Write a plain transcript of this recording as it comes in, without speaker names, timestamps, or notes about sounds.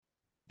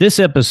This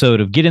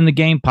episode of Get in the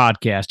Game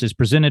podcast is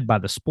presented by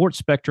the Sports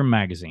Spectrum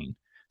magazine,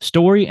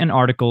 story and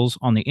articles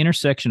on the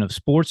intersection of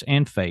sports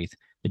and faith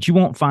that you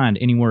won't find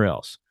anywhere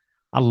else.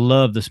 I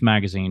love this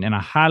magazine, and I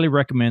highly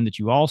recommend that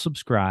you all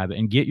subscribe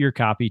and get your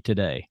copy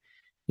today.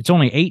 It's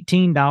only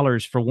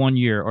 $18 for 1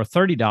 year or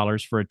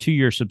 $30 for a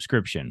 2-year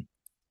subscription.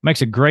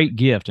 Makes a great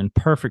gift and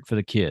perfect for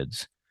the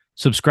kids.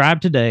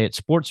 Subscribe today at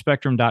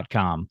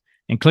sportspectrum.com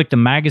and click the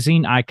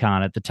magazine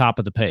icon at the top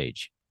of the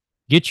page.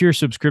 Get your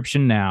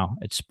subscription now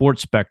at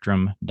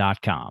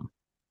sportspectrum.com.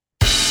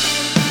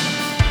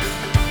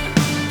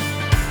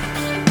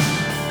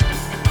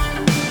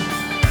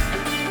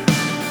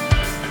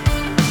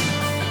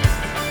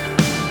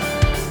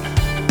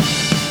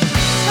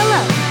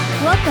 Hello,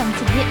 welcome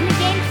to Get in the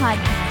Game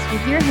podcast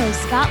with your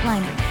host Scott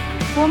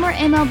Lineberg, former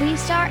MLB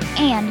star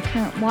and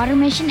current Water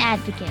Mission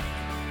advocate.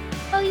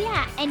 Oh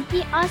yeah, and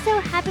he also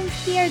happens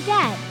to be our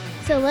dad,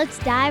 so let's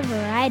dive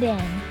right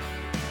in.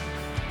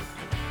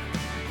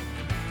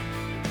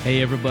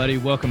 Hey everybody,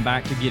 welcome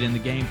back to Get in the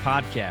Game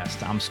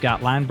podcast. I'm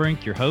Scott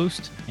Linebrink, your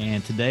host,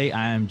 and today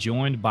I am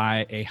joined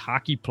by a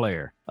hockey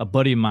player, a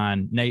buddy of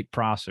mine, Nate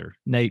Prosser.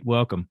 Nate,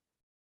 welcome.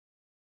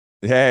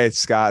 Hey,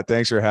 Scott.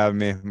 Thanks for having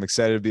me. I'm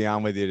excited to be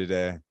on with you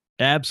today.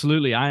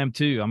 Absolutely, I am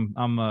too.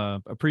 I'm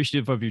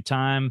appreciative of your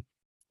time.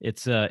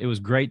 It was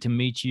great to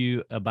meet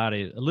you about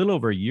a little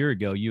over a year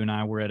ago. You and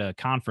I were at a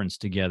conference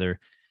together,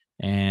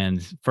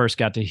 and first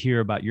got to hear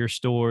about your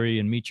story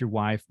and meet your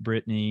wife,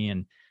 Brittany,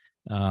 and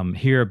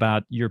hear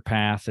about your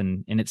path.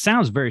 And it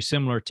sounds very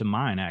similar to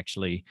mine,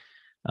 actually.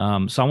 So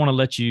I want to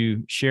let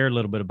you share a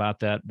little bit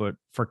about that. But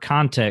for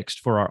context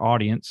for our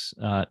audience,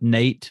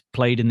 Nate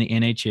played in the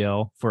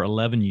NHL for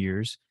 11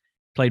 years,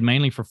 played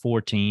mainly for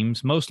 4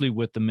 teams, mostly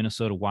with the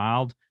Minnesota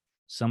Wild.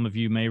 Some of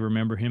you may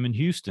remember him in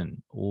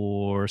Houston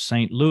or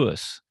St.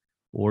 Louis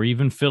or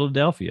even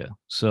Philadelphia.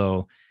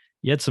 So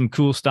you had some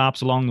cool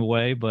stops along the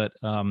way, but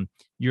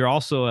you're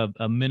also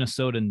a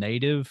Minnesota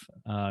native,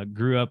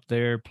 grew up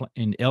there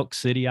in Elk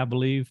City, I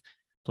believe,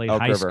 played Elk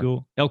high River.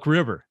 School. Elk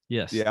River.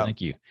 Yes. Yeah.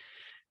 Thank you.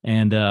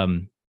 And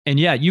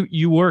yeah,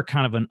 you were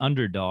kind of an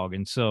underdog.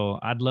 And so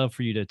I'd love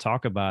for you to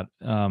talk about,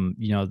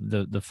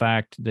 the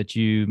fact that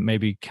you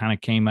maybe kind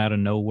of came out of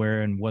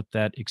nowhere and what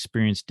that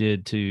experience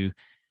did to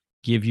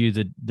give you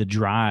the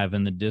drive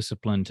and the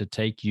discipline to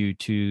take you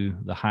to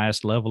the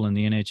highest level in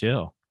the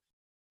NHL.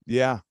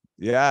 Yeah.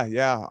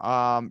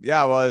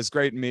 Well, it's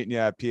great meeting you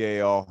at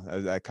PAO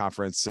at that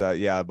conference.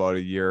 About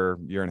a year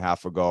and a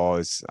half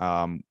ago.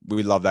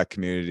 We love that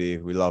community.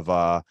 We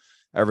love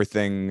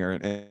everything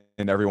and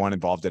everyone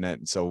involved in it.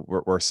 And so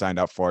we're signed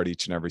up for it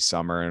each and every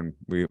summer. And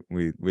we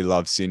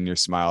love seeing your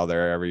smile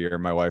there every year.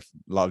 My wife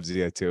loves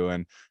you too.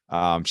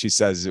 And she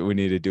says we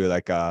need to do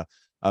like a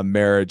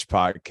marriage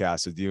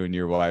podcast with you and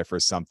your wife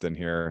or something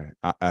here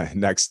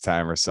next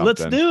time or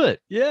something. Let's do it.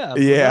 Yeah.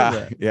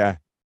 Yeah.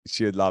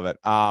 She would love it.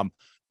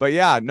 But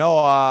yeah,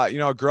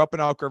 no, grew up in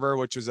Elk River,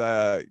 which was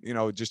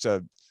just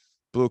a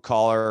blue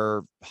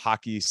collar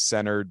hockey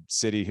centered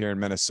city here in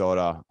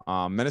Minnesota.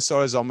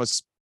 Minnesota is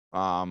almost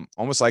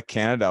like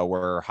Canada,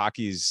 where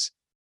hockey's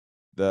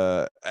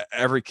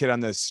every kid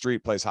on the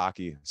street plays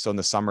hockey. So in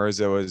the summers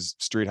it was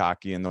street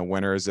hockey, in the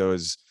winters it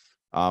was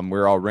we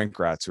were all rink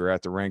rats. We were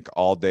at the rink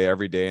all day,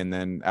 every day. And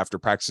then after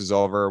practice is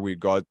over, we'd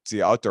go out to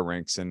the outdoor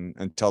rinks and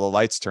until the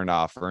lights turned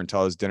off or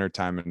until it was dinner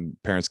time and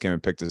parents came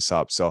and picked us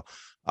up. So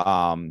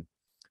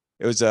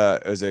it was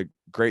a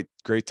great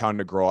town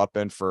to grow up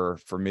in for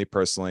me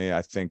personally.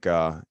 I think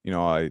I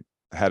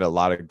had a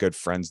lot of good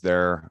friends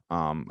there,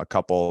 a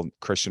couple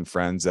Christian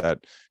friends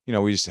that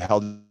we just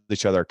held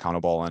each other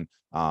accountable and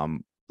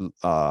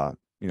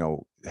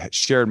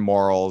shared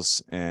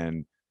morals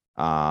and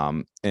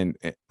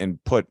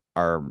put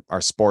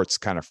our sports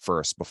kind of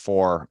first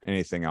before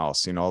anything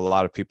else. A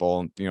lot of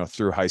people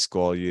through high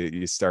school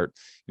you start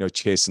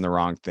chasing the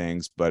wrong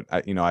things, but I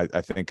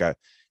think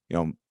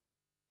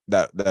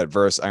that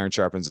verse, iron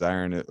sharpens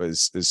iron,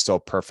 is so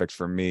perfect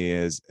for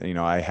me.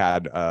 I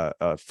had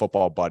a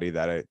football buddy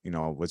that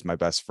was my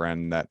best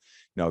friend, that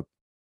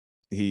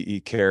he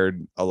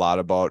cared a lot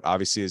about,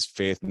 obviously, his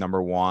faith,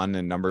 number one,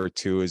 and number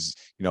two is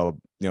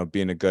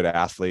being a good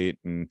athlete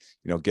and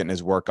getting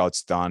his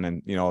workouts done,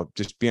 and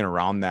just being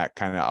around that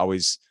kind of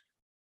always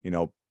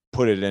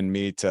put it in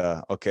me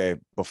to, okay,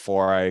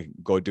 before I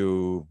go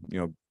do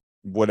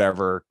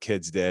whatever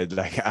kids did,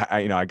 like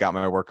I got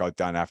my workout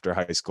done after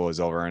high school was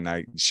over, and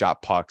I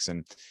shot pucks,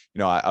 and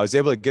I was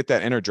able to get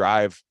that inner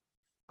drive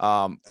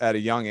at a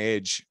young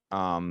age.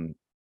 I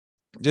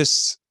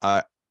was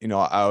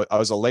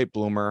a late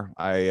bloomer.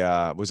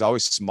 I was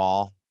always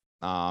small,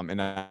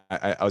 and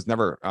I was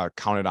never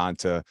counted on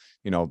to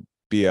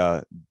be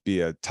a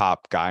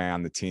top guy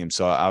on the team.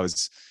 So I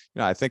was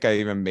I think I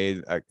even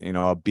made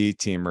a B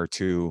team or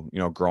two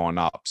growing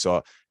up.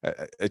 So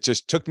it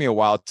just took me a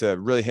while to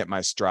really hit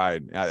my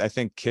stride. I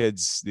think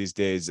kids these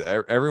days,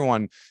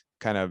 everyone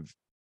kind of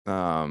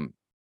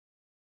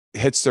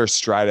hits their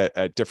stride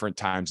at different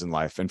times in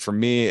life. And for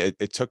me,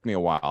 it took me a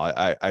while.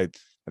 I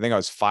think I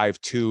was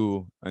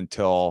 5'2"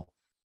 until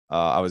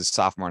I was a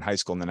sophomore in high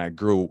school, and then I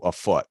grew a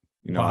foot.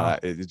 You know, Wow.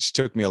 it just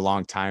took me a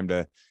long time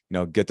to,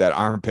 get that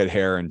armpit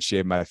hair and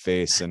shave my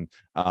face. And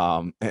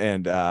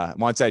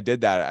once I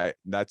did that,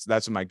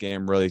 that's when my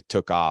game really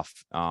took off.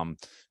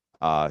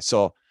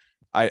 So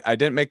I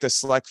didn't make the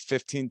select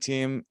 15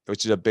 team,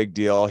 which is a big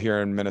deal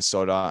here in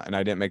Minnesota. And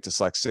I didn't make the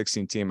select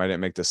 16 team. I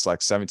didn't make the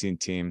select 17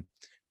 team.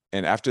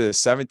 And after the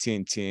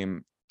 17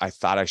 team, I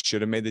thought I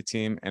should have made the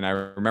team. And I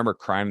remember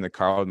crying in the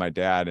car with my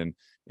dad. And,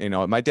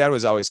 my dad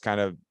was always kind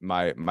of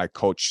my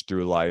coach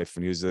through life,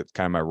 and he was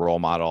kind of my role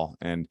model.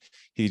 And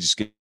he just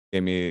gave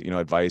me,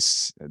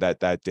 advice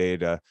that day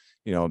to,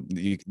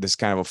 this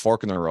kind of a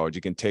fork in the road.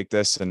 You can take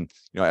this, and,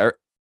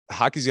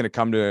 hockey's going to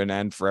come to an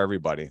end for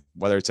everybody,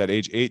 whether it's at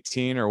age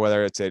 18 or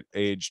whether it's at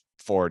age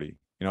 40,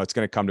 it's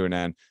going to come to an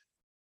end.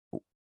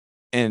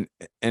 And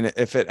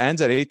if it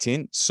ends at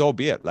 18, so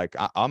be it. Like,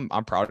 I'm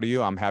proud of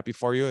you. I'm happy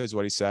for you, is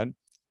what he said.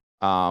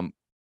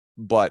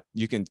 But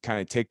you can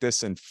kind of take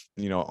this and,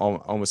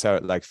 almost have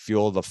it like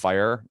fuel the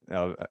fire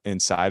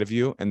inside of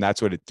you. And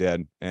that's what it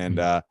did. And,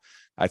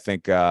 I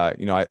think,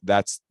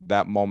 that's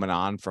that moment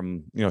on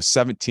from,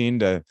 17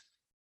 to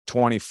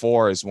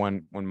 24 is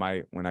when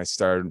I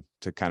started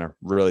to kind of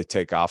really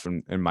take off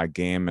in my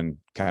game and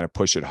kind of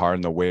push it hard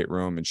in the weight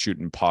room and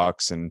shooting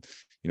pucks and,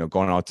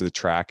 going out to the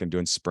track and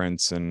doing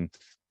sprints and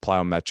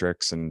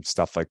plyometrics and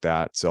stuff like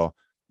that. So,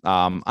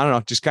 I don't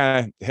know, just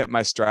kind of hit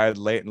my stride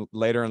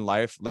later in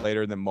life,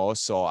 later than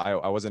most. So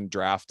I wasn't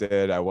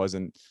drafted. I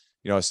wasn't,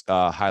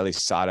 highly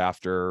sought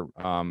after,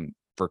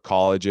 for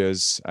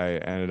colleges. I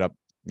ended up,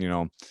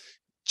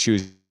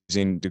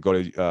 choosing to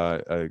go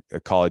to a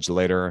college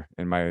later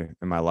in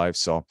my life.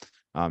 So,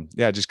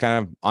 just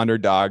kind of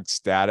underdog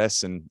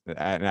status. And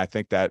I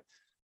think that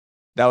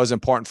was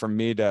important for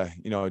me to,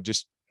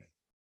 just,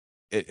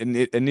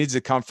 it needs to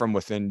come from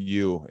within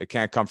you. It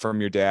can't come from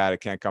your dad.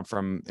 It can't come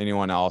from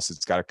anyone else.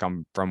 It's got to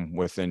come from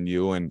within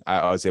you. And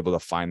I was able to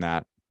find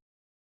that.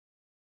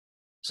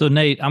 So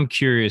Nate, I'm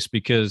curious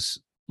because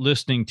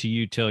listening to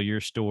you tell your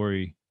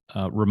story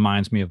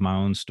reminds me of my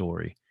own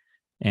story.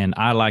 And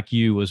I, like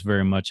you, was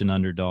very much an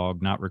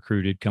underdog, not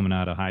recruited coming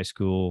out of high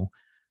school,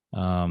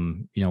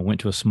 went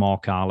to a small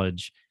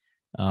college.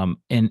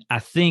 And I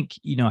think,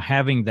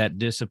 having that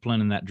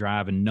discipline and that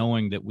drive and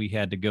knowing that we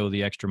had to go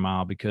the extra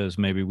mile because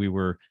maybe we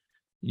were,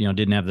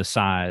 didn't have the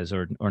size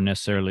or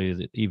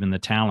necessarily even the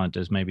talent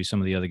as maybe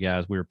some of the other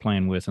guys we were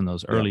playing with in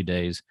those early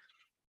days.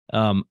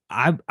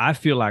 I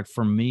feel like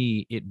for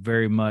me, it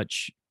very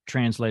much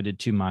translated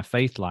to my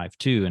faith life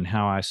too, and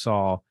how I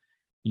saw,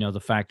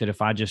 the fact that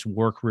if I just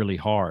work really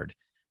hard,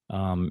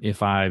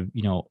 if I,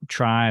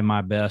 try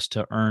my best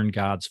to earn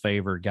God's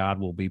favor, God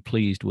will be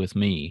pleased with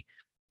me.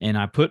 And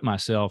I put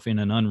myself in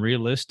an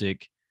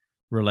unrealistic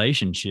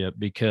relationship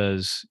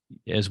because,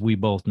 as we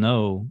both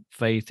know,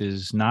 faith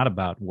is not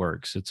about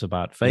works. It's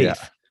about faith.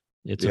 Yeah.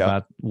 It's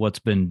about what's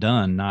been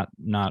done,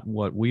 not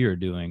what we are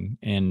doing.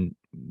 And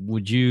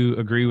would you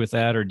agree with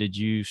that, or did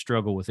you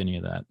struggle with any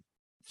of that?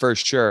 For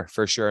sure.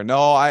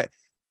 No,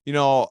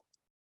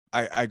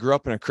 I grew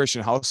up in a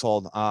Christian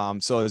household.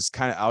 So it's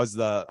kind of, I was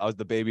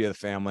the baby of the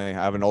family. I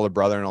have an older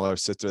brother and older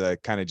sister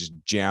that kind of just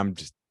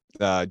jammed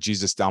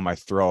Jesus down my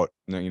throat.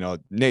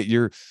 Nate,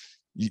 you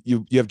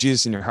have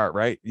Jesus in your heart,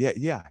 right?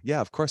 Yeah.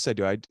 Of course I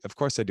do. Of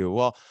course I do.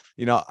 Well,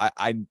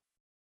 I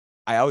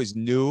always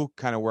knew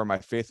kind of where my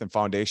faith and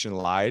foundation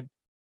lied,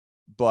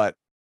 but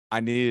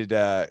I needed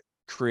to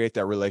create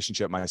that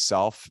relationship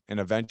myself. And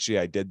eventually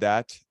I did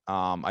that.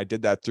 I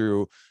did that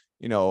through,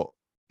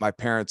 my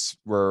parents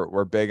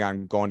were big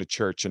on going to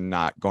church and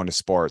not going to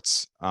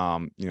sports,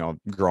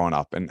 growing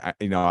up. And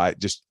I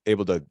just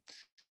able to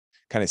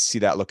kind of see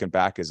that looking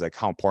back is like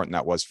how important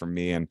that was for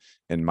me and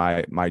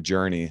my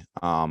journey.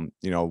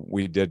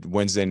 We did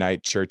Wednesday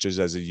night churches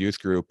as a youth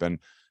group. And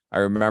I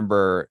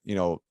remember,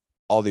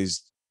 all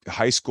these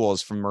high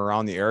schools from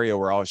around the area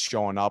were all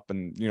showing up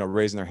and,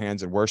 raising their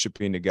hands and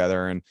worshiping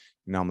together. And,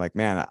 I'm like,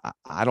 man,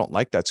 I don't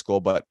like that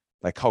school, but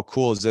like, how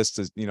cool is this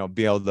to,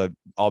 be able to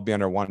all be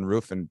under one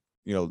roof and,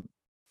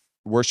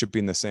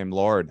 worshiping the same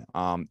Lord.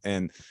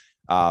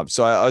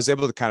 So I was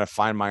able to kind of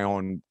find my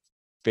own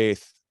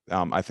faith,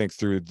 I think,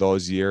 through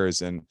those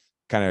years, and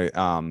kind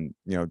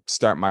of,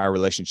 start my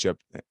relationship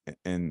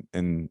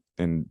in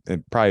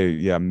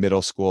probably,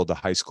 middle school to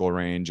high school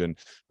range. And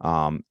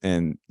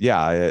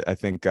I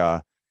think,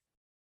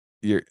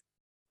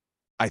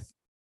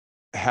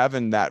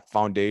 having that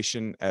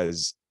foundation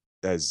as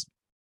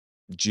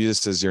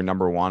Jesus is your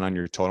number one on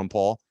your totem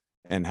pole,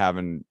 and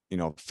having,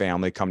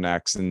 family come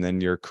next, and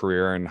then your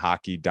career in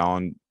hockey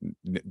down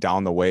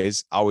the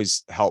ways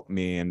always helped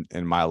me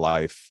in my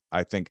life.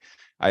 I think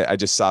I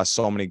just saw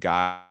so many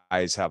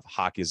guys have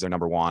hockey as their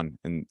number one,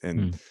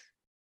 and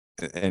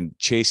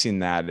chasing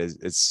that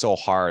it's so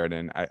hard.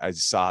 And I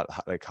saw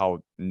like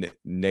how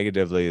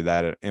negatively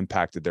that it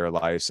impacted their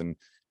lives. And,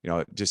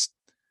 just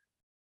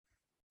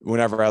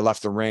whenever I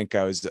left the rink,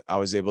 I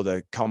was able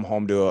to come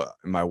home to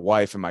my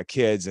wife and my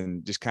kids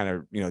and just kind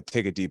of,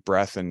 take a deep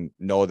breath and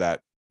know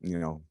that,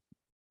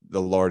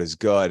 the Lord is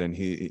good, and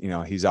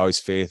he's always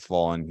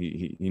faithful, and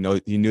he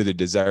knew the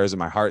desires of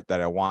my heart,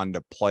 that I wanted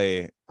to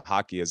play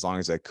hockey as long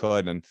as I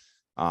could. And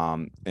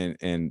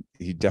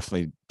he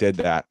definitely did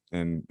that.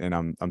 And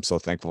I'm so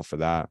thankful for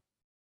that.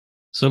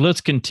 So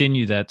let's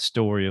continue that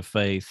story of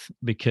faith,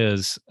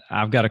 because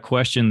I've got a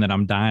question that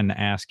I'm dying to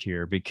ask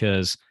here,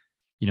 because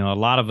a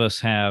lot of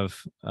us have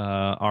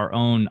our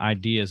own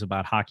ideas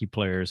about hockey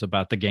players,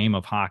 about the game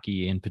of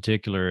hockey in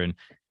particular. And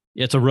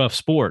it's a rough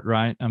sport,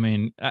 right? I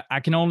mean, I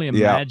can only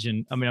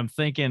imagine. I mean, I'm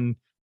thinking,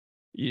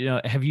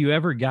 have you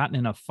ever gotten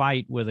in a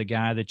fight with a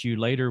guy that you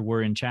later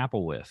were in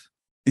chapel with?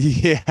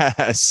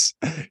 Yes.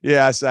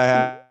 Yes, I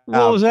have.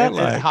 What was that And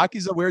like?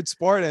 hockey's a weird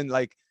sport, and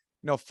like,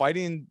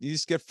 fighting, you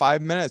just get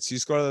 5 minutes. You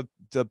just go to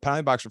the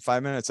penalty box for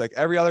 5 minutes. Like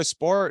every other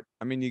sport,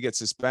 I mean, you get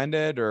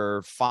suspended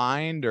or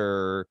fined,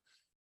 or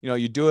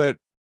you do it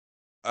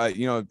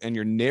in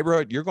your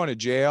neighborhood, you're going to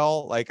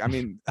jail. Like, I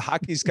mean,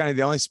 hockey's kind of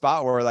the only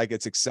spot where like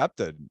it's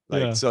accepted.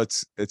 Like, Yeah. so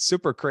it's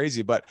super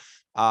crazy. But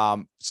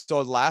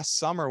so last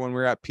summer when we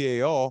were at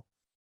PAO,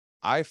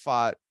 I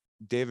fought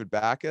David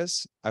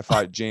Backus, I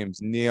fought James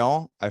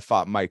Neal, I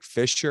fought Mike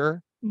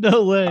Fisher.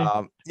 No way.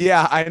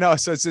 Yeah, I know.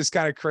 So it's just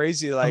kind of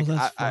crazy. Like,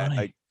 that's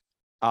funny.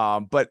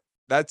 but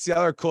that's the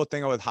other cool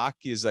thing with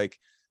hockey is like,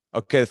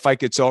 okay, the fight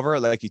gets over,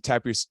 like you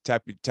tap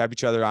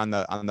each other on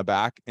the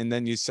back, and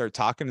then you start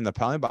talking in the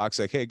penalty box,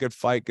 like, hey, good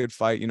fight,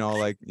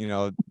 like,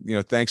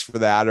 thanks for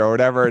that, or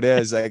whatever it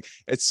is. Like,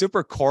 it's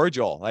super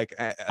cordial. Like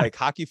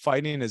hockey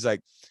fighting is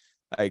like,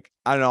 I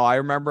don't know. I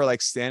remember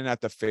like standing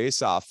at the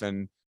face off,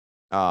 and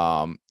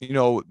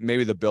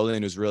maybe the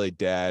building was really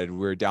dead. We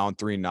were down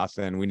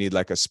 3-0. We need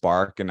like a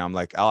spark. And I'm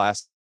like, I'll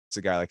ask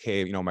the guy, like,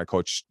 hey, my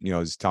coach,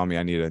 is telling me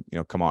I need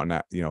to, come out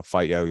and,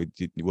 fight. Yeah.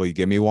 Will you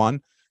give me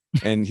one?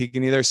 And he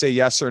can either say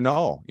yes or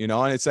no,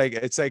 and it's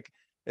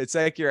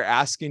like you're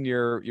asking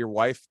your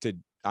wife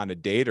on a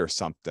date or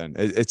something.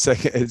 It's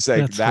like That's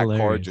that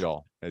hilarious.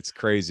 cordial. It's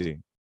crazy.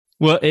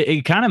 Well,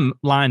 it kind of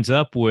lines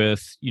up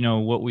with,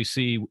 what we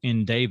see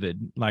in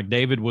David. Like,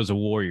 David was a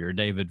warrior.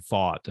 David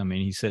fought. I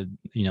mean, he said,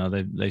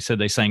 they said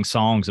they sang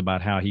songs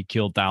about how he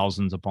killed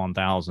thousands upon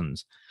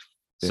thousands.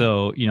 Yeah.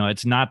 So,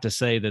 it's not to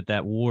say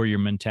that warrior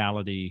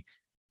mentality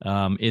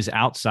is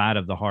outside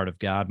of the heart of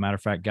God. Matter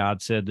of fact,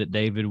 God said that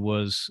David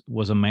was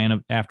a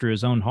man after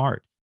his own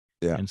heart.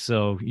 Yeah. And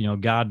so,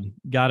 God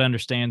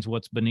understands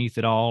what's beneath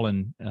it all.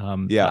 And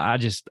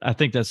I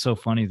think that's so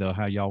funny though,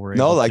 how y'all were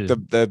able like to.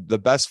 the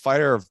best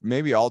fighter of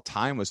maybe all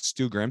time was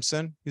Stu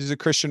Grimson. He's a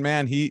Christian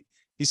man. He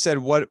said,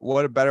 what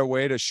a better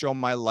way to show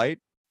my light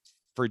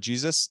for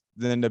Jesus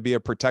than to be a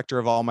protector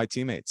of all my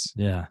teammates.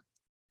 Yeah.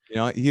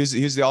 He was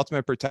the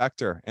ultimate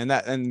protector. And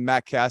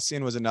Matt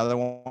Cassian was another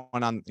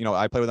one on,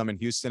 I played with him in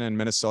Houston and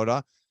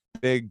Minnesota.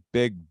 Big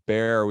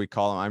bear, we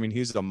call him. I mean,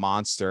 he's a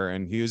monster,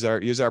 and he was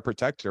our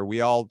protector.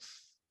 We all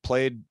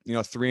played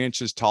 3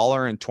 inches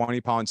taller and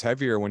 20 pounds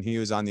heavier when he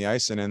was on the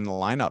ice and in the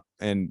lineup.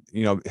 And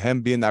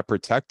him being that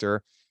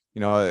protector,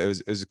 it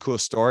was a cool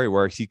story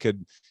where he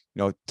could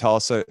tell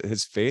us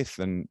his faith,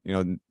 and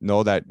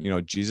know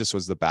that Jesus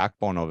was the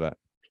backbone of it.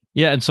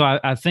 Yeah. And so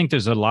I think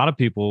there's a lot of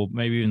people,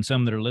 maybe even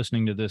some that are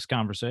listening to this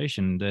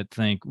conversation, that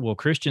think, well,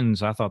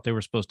 Christians, I thought they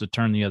were supposed to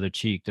turn the other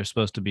cheek. They're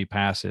supposed to be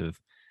passive.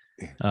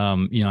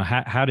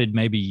 How did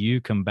maybe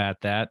you combat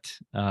that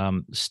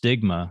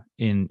stigma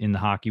in the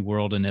hockey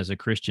world and as a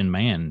Christian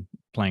man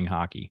playing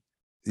hockey?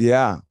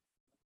 Yeah.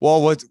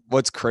 Well,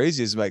 what's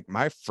crazy is like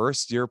my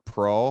first year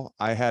pro,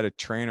 I had a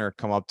trainer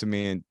come up to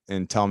me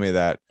and tell me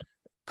that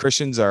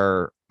Christians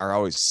are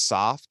always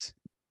soft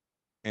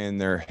and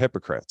they're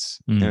hypocrites.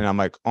 And I'm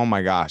like, oh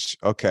my gosh.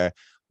 Okay.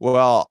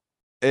 Well,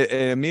 it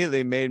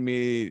immediately made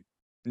me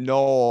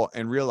know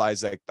and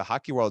realize like the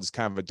hockey world is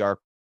kind of a dark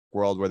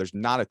world where there's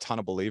not a ton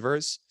of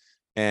believers.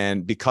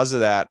 And because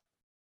of that,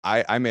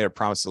 I made a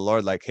promise to the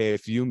Lord, like, hey,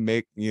 if you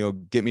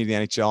get me to the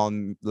NHL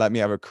and let me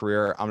have a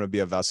career, I'm going to be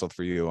a vessel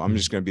for you. I'm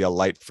just going to be a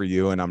light for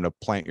you, and I'm going to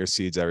plant your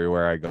seeds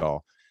everywhere I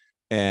go.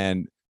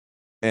 And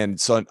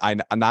so I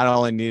not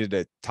only needed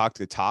to talk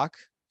the talk,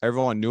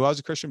 everyone knew I was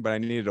a Christian, but I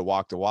needed to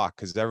walk the walk,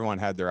 because everyone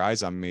had their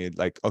eyes on me.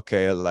 Like,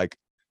 okay, like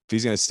if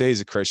he's going to stay as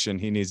a Christian,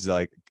 he needs to,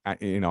 like,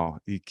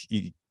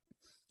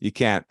 you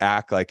can't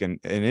act like an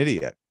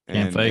idiot.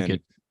 Can't fake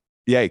it.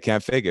 Yeah, you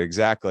can't fake it.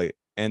 Exactly.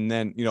 And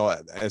then,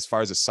 as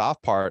far as the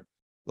soft part,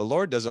 the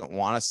Lord doesn't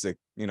want us to,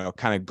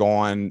 kind of go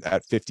on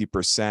at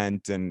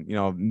 50% and,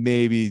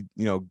 maybe,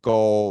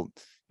 go,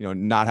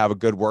 not have a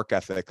good work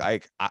ethic.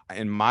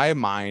 In my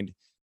mind,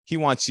 he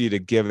wants you to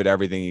give it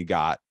everything you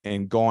got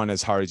and go on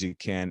as hard as you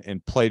can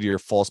and play to your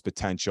fullest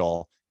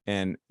potential.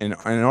 And in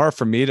order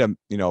for me to,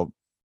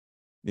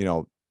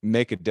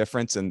 make a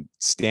difference and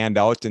stand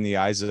out in the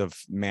eyes of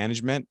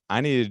management,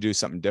 I needed to do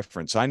something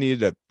different. So I needed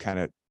to kind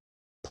of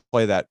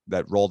play that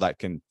role that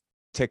can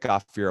tick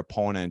off your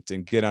opponent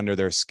and get under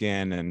their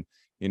skin, and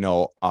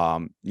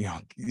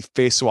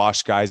face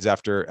wash guys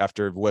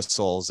after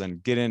whistles,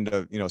 and get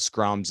into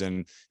scrums,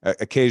 and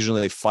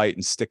occasionally fight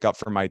and stick up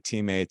for my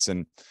teammates.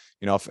 And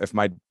if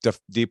my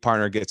D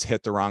partner gets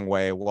hit the wrong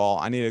way, well,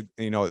 I need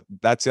to,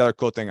 that's the other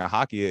cool thing of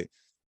hockey.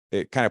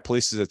 it kind of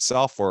polices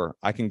itself, where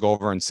I can go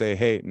over and say,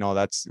 hey, no,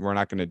 we're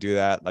not going to do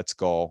that. Let's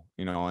go,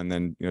 and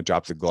then,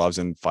 drop the gloves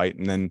and fight.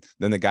 And then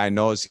the guy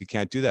knows he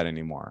can't do that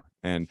anymore.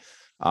 And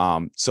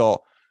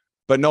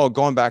but no,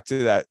 going back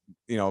to that,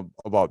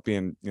 about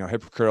being,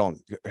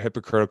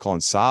 hypocritical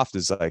and soft,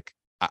 is like,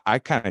 I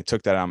kind of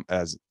took that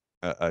as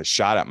a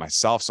shot at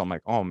myself. So I'm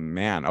like, oh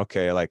man,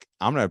 okay, like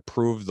I'm going to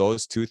prove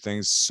those two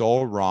things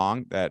so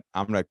wrong that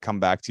I'm going to come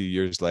back to you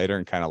years later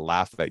and kind of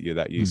laugh at you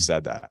that you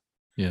said that.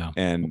 Yeah.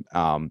 And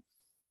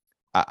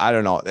I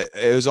don't know.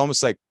 It was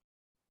almost like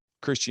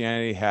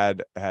Christianity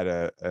had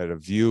a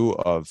view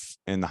of,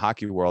 in the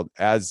hockey world,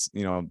 as,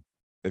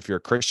 if you're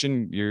a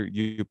Christian,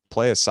 you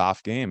play a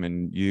soft game,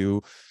 and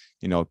you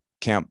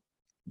can't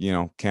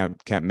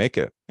make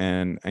it.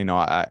 And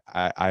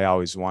I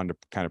always wanted to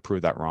kind of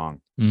prove that wrong.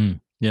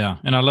 Yeah.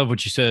 And I love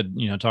what you said,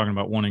 talking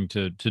about wanting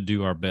to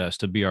do our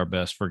best, to be our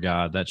best for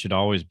God. That should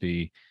always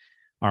be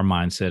our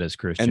mindset as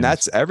Christians. And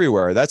that's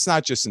everywhere. That's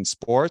not just in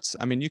sports.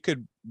 I mean, you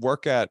could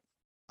work at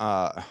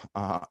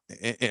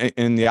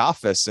in the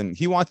office, and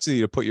he wants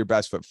you to put your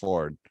best foot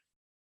forward.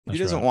 He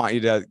doesn't want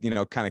you to,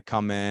 kind of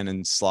come in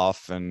and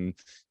slough and,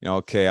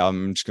 okay,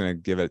 I'm just going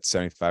to give it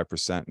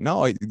 75%.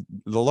 No,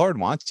 the Lord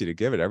wants you to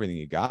give it everything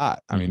you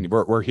got. I mean,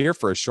 we're here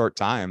for a short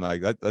time.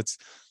 Like let's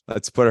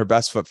put our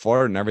best foot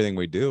forward in everything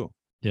we do.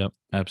 Yep,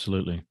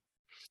 absolutely.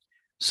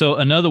 So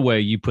another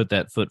way you put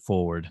that foot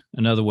forward,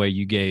 another way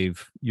you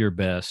gave your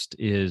best,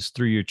 is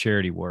through your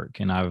charity work.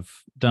 And I've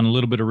done a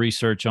little bit of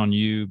research on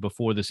you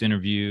before this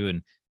interview,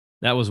 and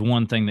that was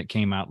one thing that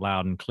came out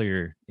loud and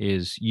clear,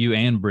 is you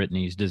and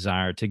Brittany's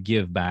desire to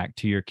give back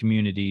to your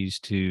communities,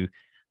 to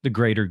the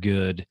greater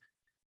good.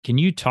 Can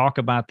you talk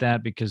about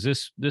that? Because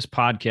this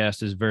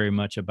podcast is very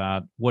much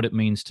about what it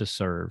means to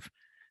serve.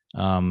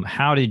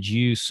 How did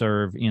you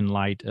serve in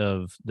light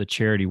of the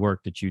charity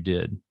work that you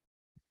did?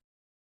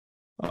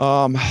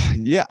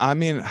 Yeah, I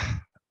mean,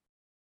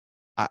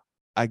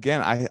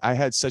 I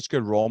had such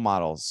good role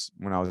models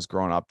when I was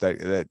growing up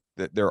that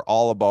they're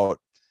all about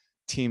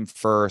team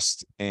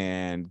first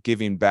and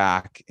giving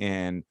back.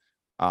 And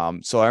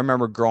so I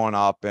remember growing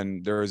up,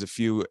 and there was a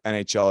few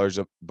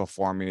NHLers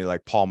before me,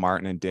 like Paul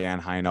Martin and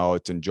Dan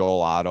Heinout and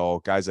Joel Otto,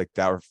 guys like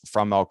that were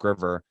from Elk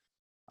River,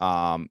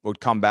 would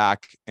come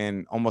back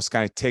and almost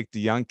kind of take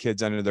the young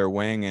kids under their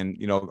wing and,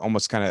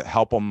 almost kind of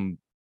help them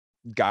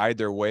guide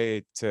their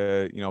way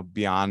to,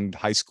 beyond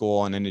high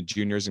school and into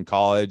juniors and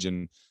college,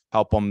 and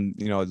help them,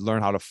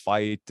 learn how to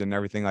fight and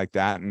everything like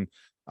that. And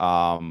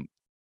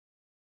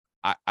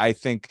I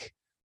think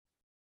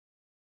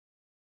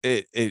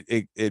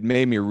it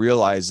made me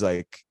realize,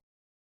 like,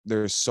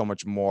 there's so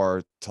much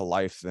more to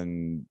life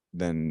than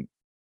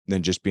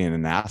just being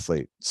an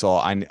athlete. So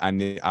I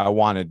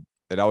wanted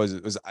it.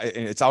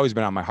 It's always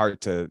been on my heart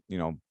to,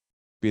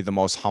 be the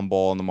most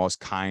humble and the most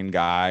kind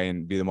guy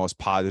and be the most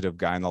positive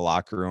guy in the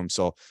locker room.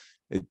 So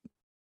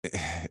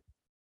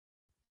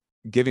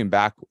giving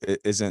back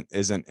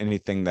isn't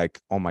anything like,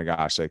 oh my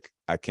gosh, like,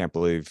 I can't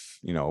believe,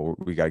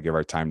 we got to give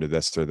our time to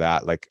this or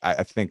that. Like,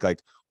 I think,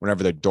 like,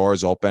 whenever the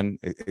doors open,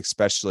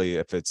 especially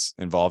if it's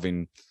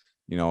involving,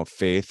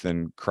 faith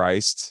in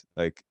Christ,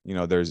 like,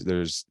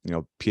 there's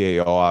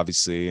PAO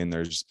obviously, and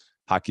there's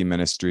Hockey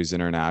Ministries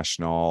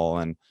International,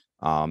 and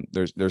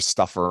there's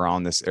stuff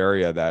around this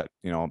area that,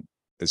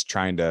 is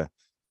trying to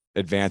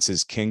advance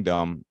his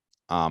kingdom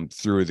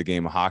through the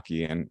game of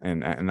hockey, and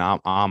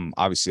I'm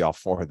obviously all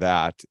for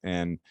that.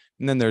 And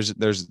then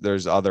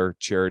there's other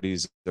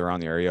charities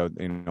around the area,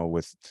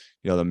 with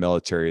the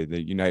military.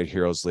 The United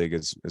Heroes League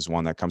is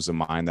one that comes to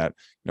mind, that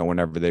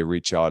whenever they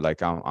reach out,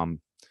 like, I'm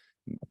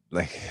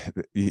like,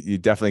 you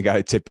definitely got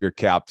to tip your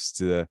caps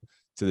to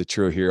the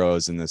true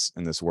heroes in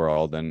this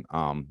world. And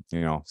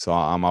so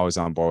I'm always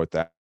on board with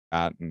that.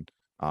 And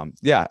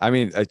yeah, I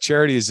mean, a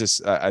charity is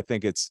just, I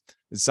think it's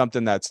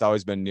something that's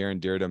always been near and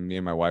dear to me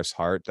and my wife's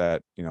heart,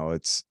 that,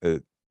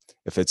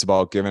 if it's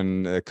about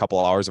giving a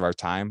couple hours of our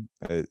time,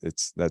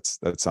 that's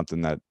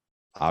something that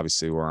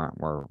obviously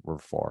we're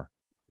for.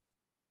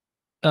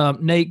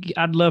 Nate,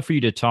 I'd love for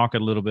you to talk a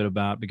little bit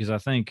about, because I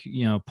think,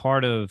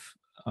 part of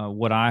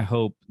what I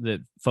hope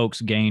that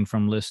folks gain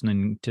from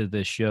listening to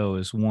this show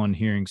is, one,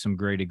 hearing some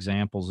great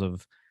examples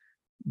of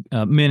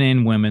men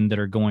and women that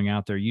are going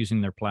out there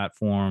using their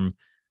platform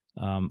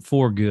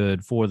for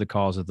good, for the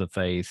cause of the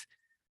faith.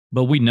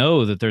 But we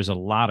know that there's a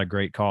lot of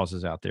great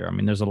causes out there. I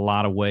mean, there's a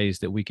lot of ways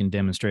that we can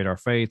demonstrate our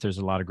faith. There's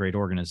a lot of great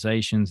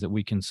organizations that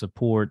we can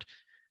support.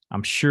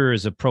 I'm sure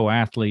as a pro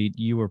athlete,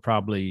 you were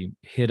probably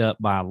hit up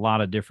by a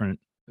lot of different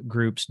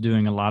groups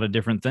doing a lot of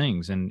different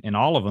things. And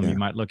all of them you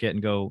might look at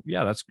and go,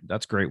 yeah,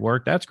 that's great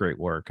work. That's great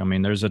work. I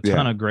mean, there's a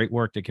ton of great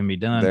work that can be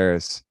done.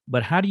 There's.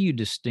 But how do you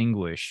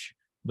distinguish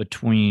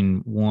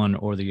between one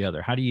or the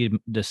other? How do you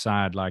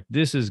decide, like,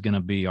 this is going to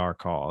be our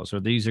cause,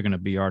 or these are going to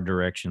be our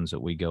directions that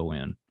we go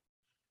in?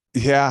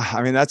 Yeah,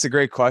 I mean, that's a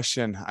great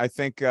question. I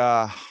think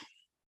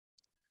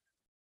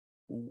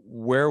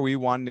where we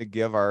wanted to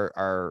give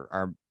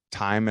our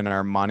time and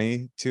our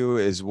money to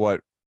is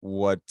what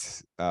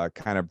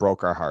kind of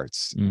broke our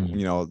hearts.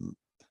 Mm.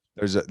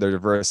 There's a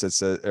verse that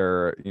says,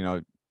 or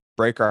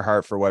break our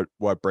heart for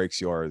what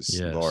breaks yours,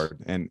 Yes.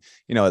 Lord. And,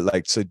 you know,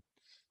 like, so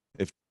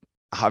if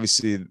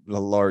obviously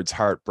the Lord's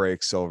heart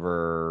breaks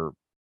over,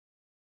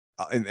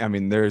 I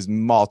mean, there's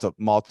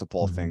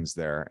multiple Mhm. things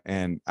there.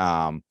 And,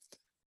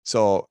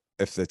 so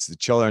if it's the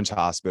children's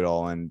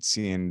hospital and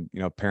seeing,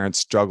 you know, parents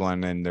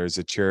struggling, and there's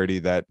a charity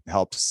that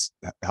helps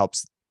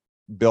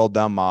build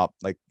them up,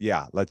 like,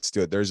 yeah, let's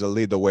do it. There's a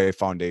Lead the Way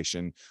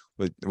Foundation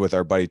with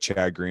our buddy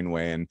Chad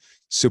Greenway, and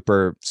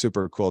super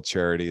cool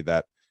charity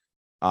that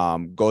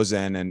goes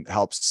in and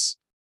helps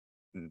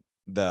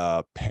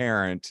the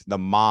parent, the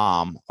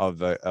mom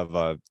of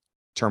a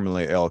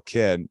terminally ill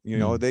kid. You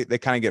know, they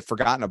kind of get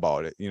forgotten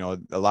about it. You know,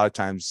 a lot of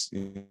times,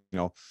 you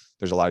know,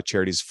 there's a lot of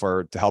charities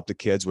to help the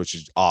kids, which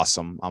is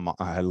awesome.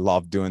 I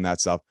love doing that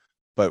stuff,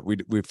 but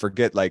we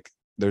forget, like,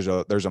 there's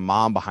a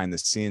mom behind the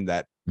scene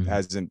that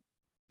hasn't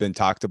been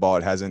talked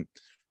about, hasn't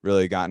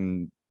really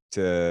gotten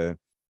to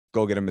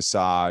go get a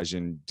massage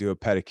and do a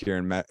pedicure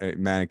and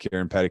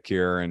manicure and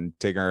pedicure, and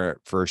take her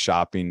for a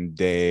shopping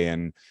day,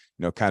 and,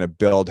 you know, kind of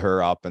build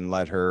her up and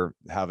let her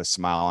have a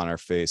smile on her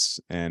face.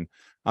 And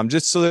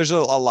just, so there's a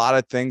lot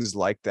of things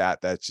like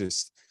that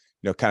just,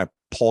 you know, kind of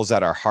pulls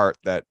at our heart,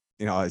 that,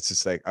 you know, it's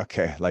just like,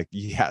 okay, like,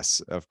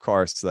 yes, of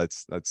course,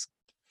 let's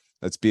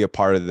be a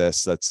part of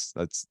this. Let's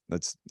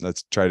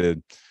try to,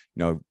 you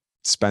know,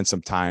 spend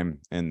some time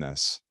in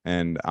this.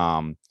 And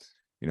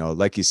you know,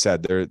 like you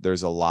said,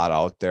 there's a lot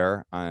out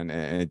there, and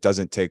it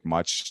doesn't take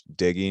much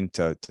digging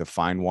to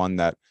find one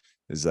that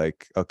is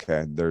like,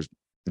 okay, there's,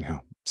 you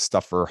know,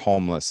 stuff for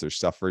homeless, there's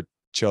stuff for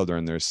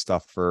children, there's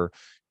stuff for,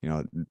 you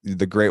know,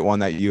 the great one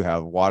that you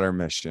have, Water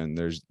Mission.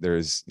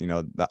 There's, you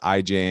know, the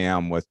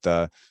IJM with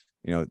the,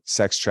 you know,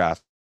 sex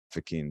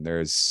trafficking.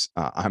 There's,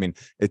 I mean,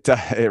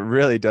 it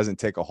really doesn't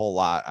take a whole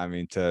lot. I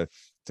mean, to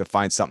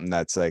find something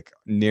that's like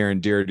near and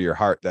dear to your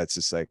heart. That's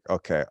just like,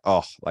 okay,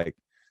 oh, like,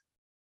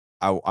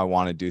 I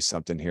want to do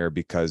something here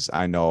because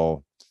I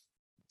know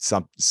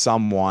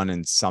someone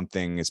and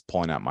something is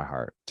pulling at my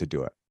heart to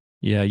do it.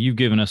 Yeah, you've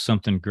given us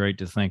something great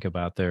to think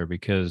about there,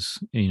 because,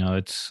 you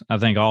know, I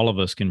think all of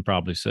us can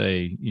probably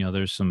say, you know,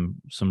 there's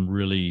some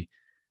really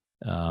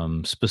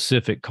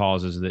specific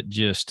causes that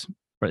just,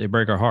 they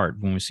break our heart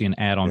when we see an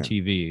ad on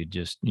TV. It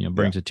just, you know,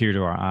 brings a tear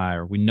to our eye,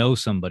 or we know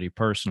somebody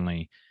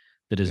personally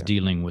that is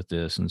dealing with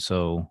this. And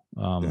so,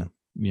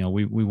 you know,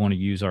 we want to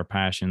use our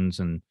passions,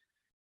 and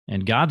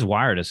God's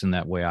wired us in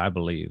that way. I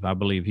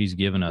believe he's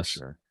given us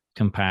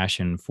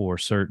compassion for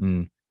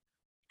certain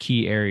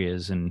key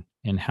areas, and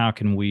how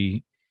can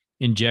we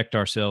inject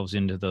ourselves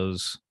into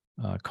those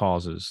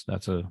causes.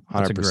 That's a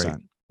 100%. great,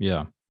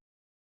 yeah.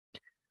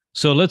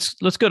 So let's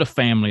go to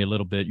family a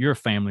little bit. You're a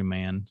family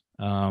man.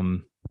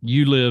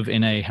 You live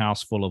in a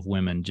house full of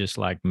women, just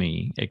like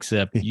me,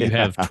 except you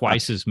have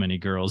twice as many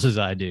girls as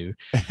I do.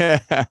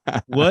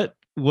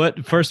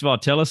 What, first of all,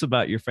 tell us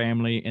about your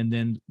family, and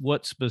then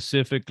what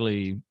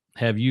specifically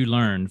have you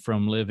learned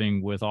from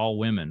living with all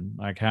women?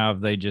 Like, how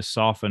have they just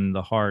softened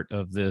the heart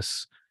of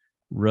this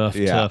rough,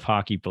 tough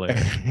hockey player?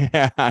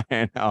 Yeah,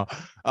 I know.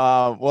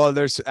 Well,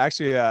 there's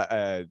actually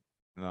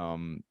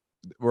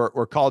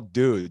we're called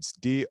Doods,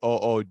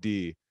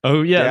 DOOD.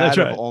 Oh yeah, Dad that's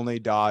right. Of only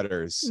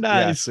daughters.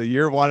 Nice. Yeah, so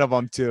you're one of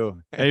them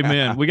too.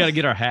 Amen. We got to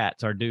get our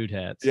hats, our dude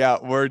hats. Yeah,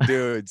 we're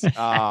dudes.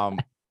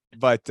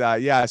 But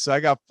yeah, so I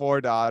got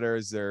 4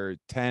 daughters. They're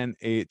 10,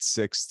 8,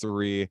 6,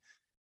 3.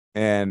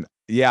 And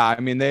yeah, I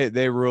mean,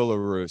 they rule a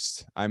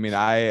roost. I mean,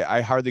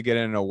 I hardly get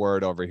in a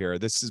word over here.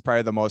 This is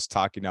probably the most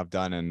talking I've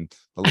done in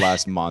the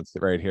last month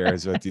right here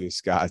is with you,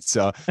 Scott.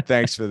 So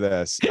thanks for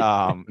this.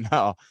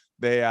 No,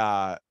 they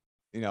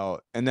you know,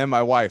 and then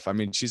my wife, I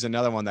mean, she's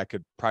another one that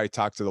could probably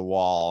talk to the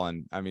wall.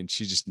 And I mean,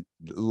 she just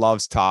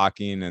loves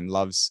talking and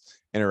loves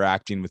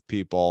interacting with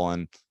people.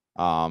 And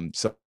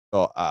so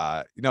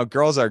you know,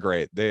 girls are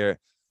great.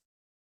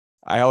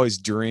 I always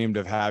dreamed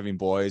of having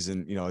boys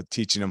and, you know,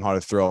 teaching them how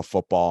to throw a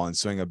football and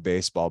swing a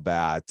baseball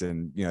bat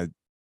and, you know,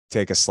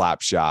 take a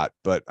slap shot.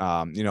 But,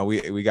 you know,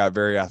 we got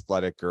very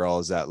athletic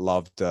girls that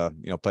love to,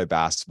 you know, play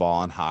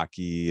basketball and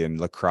hockey and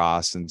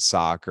lacrosse and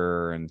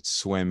soccer and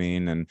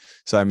swimming. And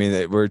so, I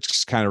mean, we're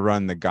just kind of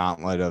running the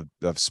gauntlet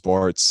of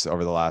sports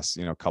over the last,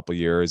 you know, couple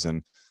years.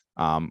 And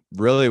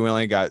really, we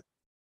only got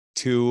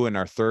 2 and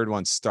our third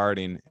one's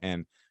starting.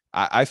 And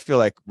I feel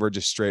like we're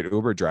just straight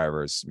Uber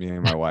drivers, me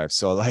and my wife.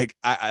 So like,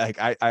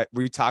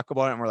 we talk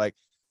about it and we're like,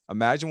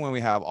 imagine when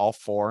we have all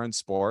 4 in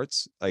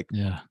sports, like,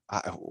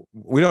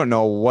 we don't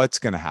know what's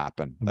going to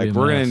happen. Like,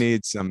 we're going to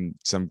need some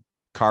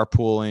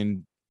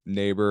carpooling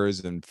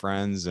neighbors and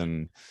friends,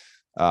 and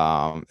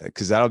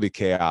cause that'll be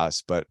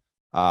chaos. But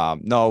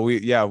no, we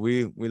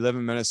live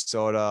in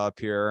Minnesota up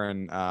here,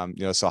 and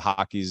you know, so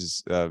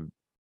hockey's an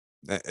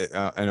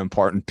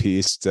important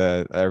piece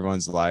to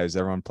everyone's lives.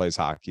 Everyone plays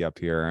hockey up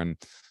here, and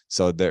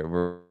so that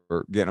we're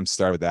getting them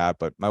started with that.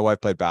 But my wife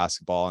played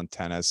basketball and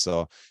tennis,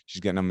 so she's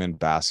getting them in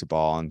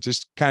basketball and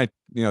just kind of,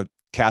 you know,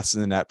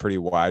 casting the net pretty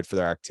wide for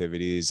their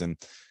activities, and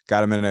got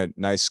them in a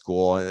nice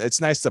school.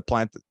 It's nice to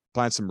plant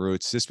some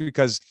roots, just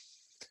because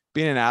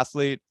being an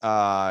athlete,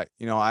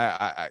 you know,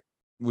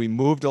 we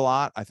moved a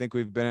lot. I think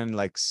we've been in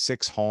like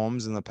 6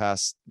 homes in the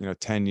past,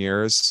 10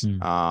 years.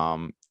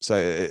 So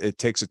it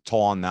takes a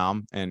toll on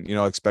them, and,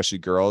 especially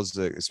girls,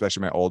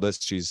 especially my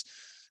oldest, she's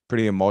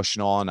pretty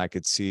emotional, and I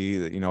could see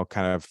that,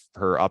 kind of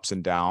her ups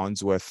and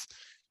downs with,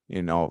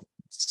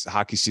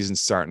 hockey season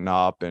starting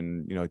up,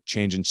 and,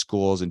 changing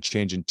schools and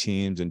changing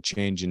teams and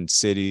changing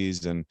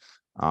cities, and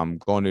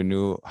going to a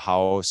new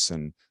house,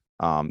 and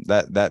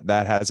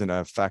that has an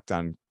effect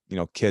on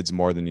kids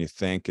more than you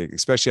think,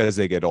 especially as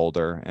they get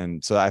older.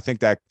 And so I think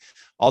that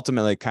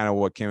ultimately kind of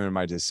what came into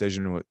my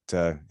decision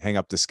to hang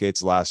up the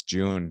skates last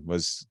June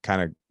was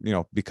kind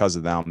of because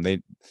of them.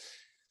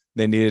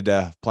 They needed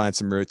to plant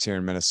some roots here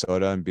in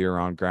Minnesota and be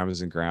around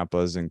grandmas and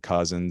grandpas and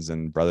cousins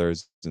and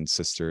brothers and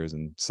sisters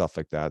and stuff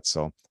like that.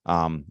 So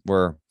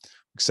we're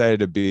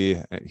excited to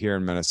be here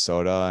in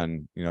Minnesota.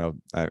 And,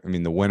 I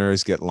mean, the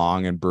winters get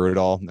long and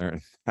brutal.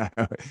 I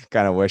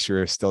kind of wish we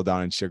were still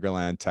down in Sugar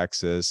Land,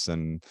 Texas,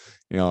 and,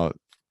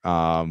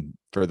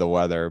 for the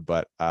weather,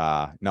 but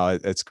no,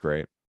 it's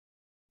great.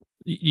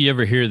 You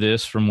ever hear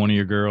this from one of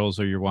your girls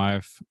or your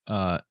wife,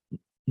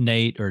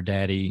 Nate or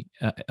Daddy?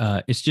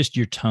 It's just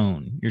your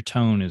tone. Your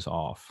tone is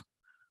off.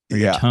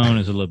 Your tone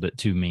is a little bit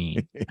too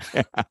mean.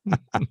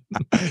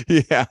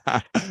 Yeah.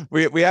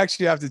 We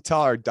actually have to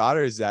tell our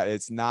daughters that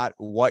it's not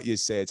what you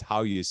say, it's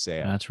how you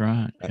say it. That's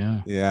right.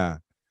 Yeah. Yeah.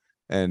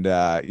 And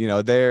I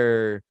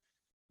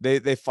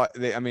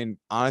mean,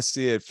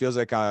 honestly, it feels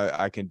like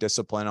I can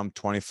discipline them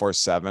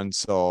 24/7.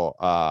 So,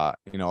 a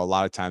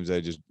lot of times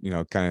I just,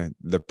 kind of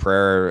the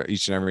prayer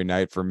each and every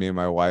night for me and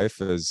my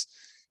wife is,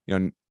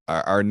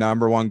 our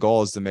number one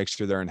goal is to make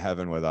sure they're in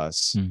heaven with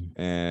us.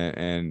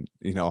 And,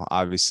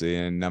 obviously,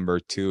 and number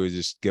 2 is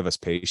just give us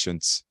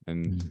patience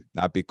and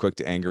not be quick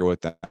to anger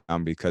with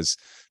them, because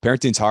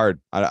parenting's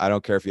hard. I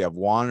don't care if you have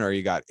 1 or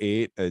you got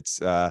 8. It's,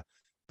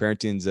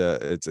 parenting's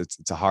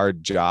it's a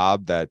hard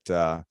job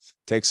that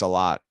takes a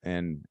lot,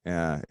 and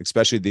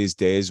especially these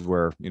days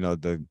where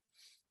a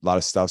lot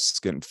of stuff's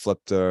getting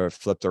flipped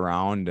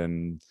around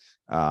and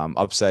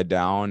upside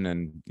down,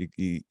 and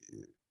you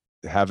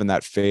having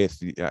that faith,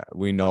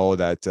 we know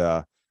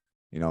that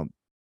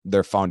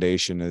their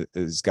foundation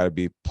is got to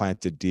be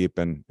planted deep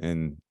in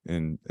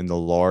the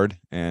Lord,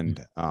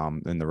 and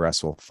the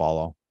rest will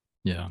follow.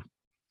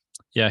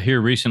 Yeah,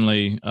 here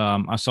recently,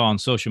 I saw on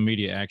social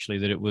media actually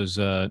that it was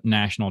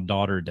National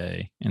Daughter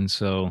Day. And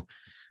so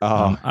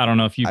I don't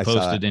know if you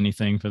posted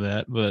anything for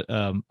that,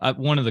 but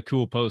one of the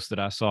cool posts that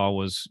I saw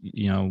was,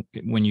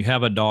 when you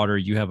have a daughter,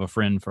 you have a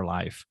friend for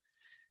life.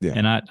 Yeah.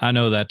 And I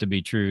know that to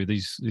be true.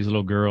 These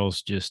little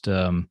girls just,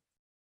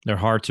 their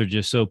hearts are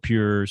just so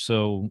pure,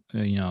 so,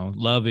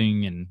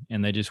 loving,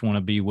 and they just want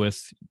to be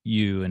with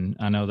you. And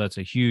I know that's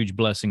a huge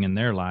blessing in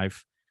their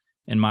life,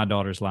 in my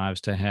daughter's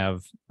lives, to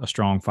have a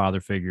strong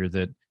father figure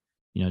that,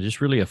 just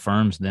really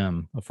affirms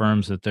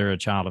that they're a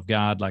child of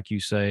God, like you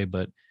say,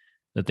 but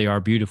that they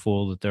are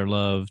beautiful, that they're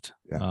loved,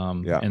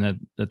 and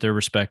that they're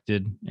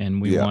respected.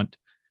 And we want,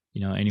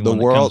 anyone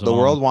the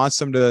world wants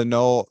them to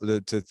know,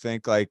 to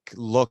think like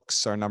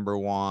looks are number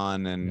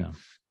one. And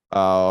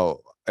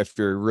if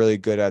you're really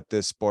good at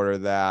this sport or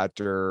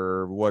that,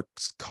 or what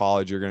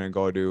college you're going to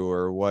go to,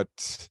 or what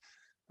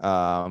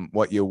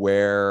you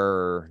wear,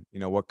 or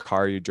what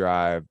car you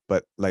drive,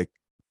 but like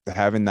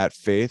having that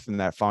faith and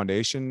that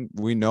foundation,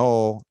 we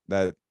know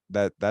that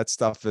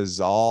stuff is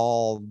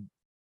all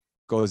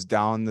goes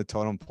down the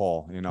totem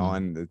pole,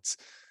 and it's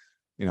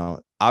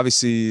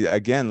obviously,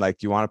 again,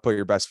 like, you want to put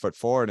your best foot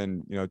forward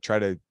and try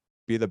to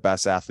be the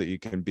best athlete you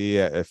can be,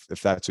 if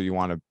that's what you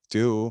want to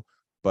do.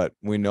 But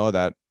we know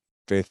that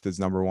faith is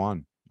number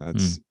one.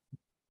 That's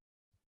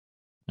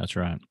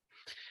right.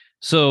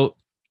 So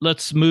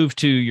let's move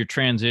to your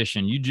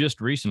transition. You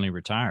just recently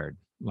retired,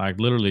 like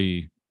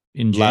literally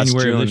in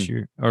January of this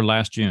year, or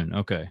last June.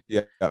 Okay.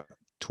 Yeah.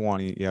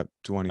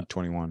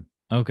 2021.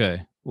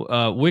 Okay.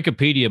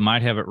 Wikipedia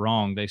might have it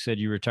wrong. They said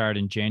you retired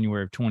in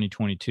January of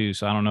 2022.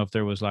 So I don't know if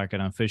there was like an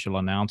official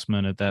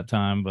announcement at that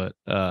time, but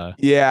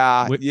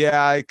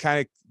it kind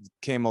of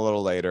came a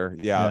little later.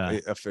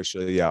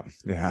 Officially. Yeah.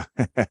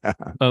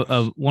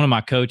 One of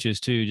my coaches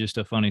too, just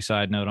a funny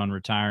side note on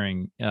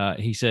retiring.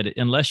 He said,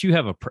 unless you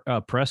have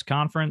a press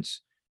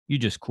conference, you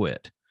just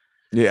quit.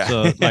 Yeah.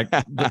 So like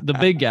the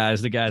big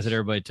guys, the guys that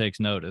everybody takes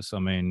notice. I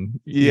mean,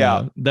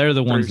 they're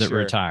the ones that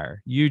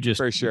retire. You just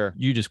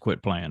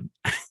quit playing.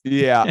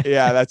 Yeah.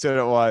 That's what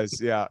it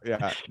was. Yeah.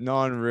 No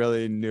one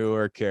really knew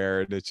or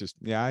cared. It's just,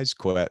 I just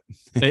quit.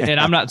 And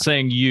I'm not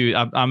saying you.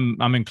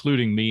 I'm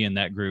including me in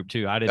that group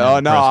too. I didn't.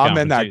 Oh no, I'm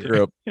in that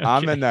group. Okay.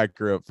 I'm in that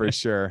group for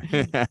sure.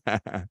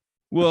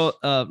 Well,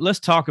 let's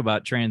talk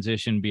about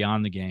transition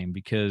beyond the game,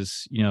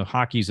 because,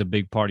 hockey's a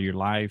big part of your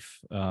life.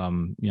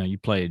 You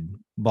played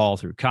ball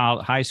through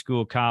high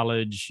school,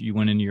 college, you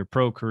went into your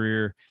pro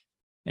career,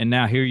 and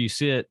now here you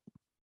sit,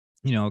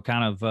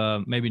 kind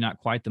of maybe not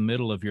quite the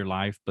middle of your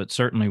life, but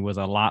certainly with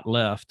a lot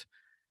left.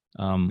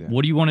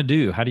 What do you want to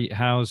do?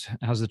 How's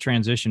the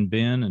transition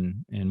been,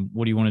 and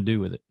what do you want to do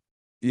with it?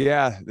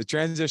 Yeah, the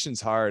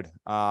transition's hard.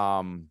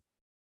 Like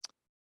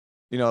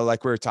we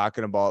were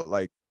talking about,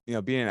 like,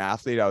 being an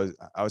athlete,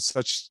 I was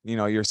such,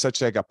 you're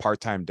such like a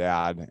part-time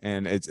dad,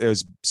 and it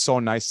was so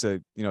nice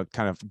to,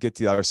 kind of get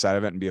to the other side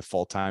of it and be a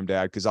full-time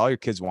dad, because all your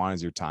kids want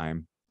is your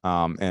time.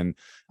 And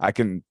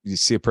you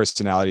see a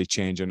personality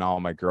change in all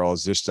my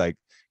girls, just like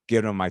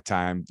giving them my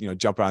time,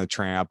 jumping on the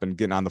tramp and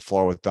getting on the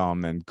floor with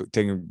them and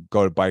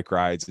go to bike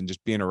rides and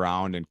just being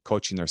around and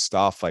coaching their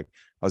stuff. Like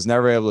I was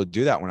never able to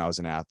do that when I was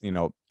an athlete,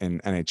 in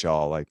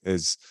NHL. Like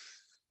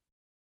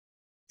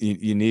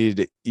you needed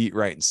to eat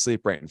right and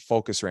sleep right and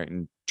focus right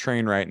and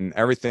train right, and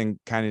everything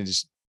kind of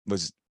just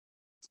was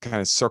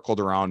kind of circled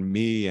around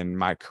me and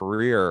my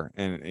career.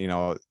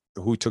 And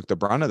who took the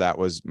brunt of that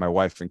was my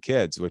wife and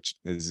kids, which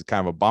is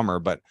kind of a bummer,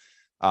 but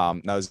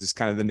that was just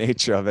kind of the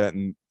nature of it.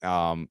 And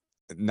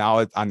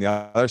now on the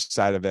other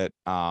side of it,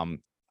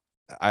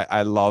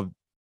 I love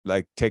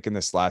like taking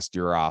this last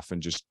year off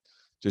and just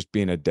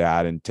being a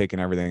dad and taking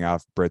everything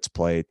off Britt's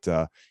plate.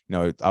 I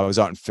was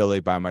out in Philly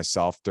by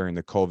myself during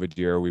the COVID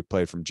year. We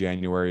played from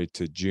January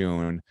to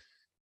June,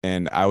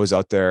 and I was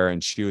out there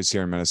and she was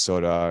here in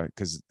Minnesota,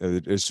 because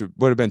it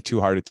would have been too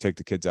hard to take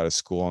the kids out of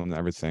school and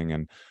everything.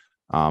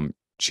 And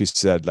she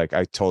said, like,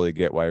 I totally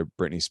get why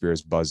Britney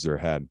Spears buzzed her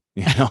head.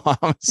 I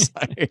was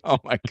like, oh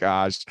my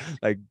gosh,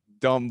 like,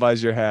 don't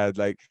buzz your head.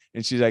 Like,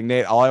 and she's like,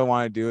 Nate, all I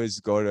want to do is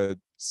go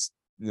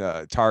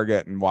to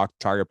Target and walk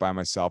Target by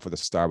myself with a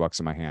Starbucks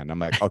in my hand. I'm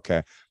like,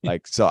 okay.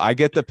 Like, so I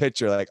get the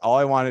picture. Like, all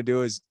I want to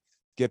do is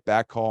get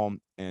back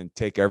home and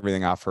take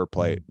everything off her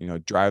plate,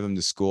 drive them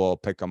to school,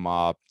 pick them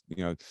up,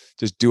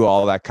 just do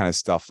all that kind of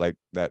stuff like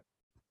that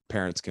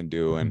parents can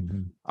do.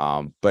 And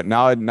but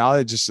now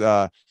I just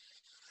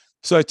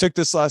so I took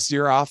this last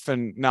year off,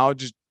 and now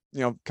just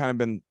kind of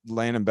been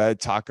laying in bed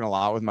talking a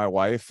lot with my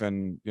wife,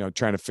 and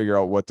trying to figure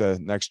out what the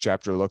next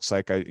chapter looks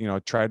like. I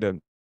tried to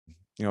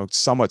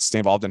somewhat stay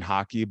involved in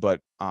hockey,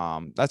 but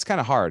that's kind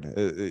of hard.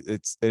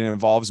 It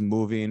involves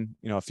moving.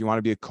 If you want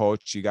to be a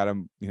coach, you got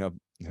to,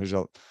 there's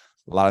a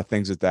lot of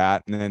things with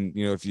that. And then,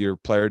 if you're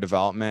player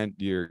development,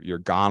 you're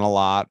gone a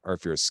lot, or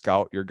if you're a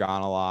scout, you're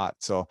gone a lot.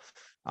 So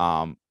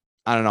I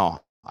don't know.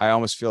 I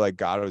almost feel like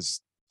God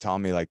was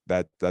telling me like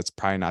that's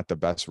probably not the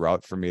best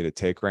route for me to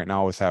take right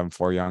now with having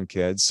 4 young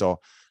kids.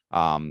 So if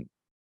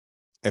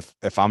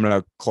I'm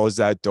going to close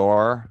that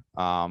door,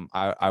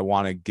 I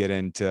want to get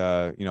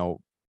into,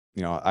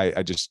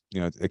 I just,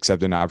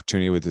 accepted an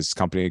opportunity with this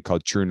company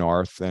called True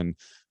North, and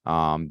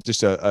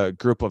just a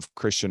group of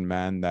Christian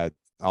men that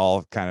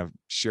all kind of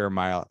share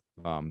my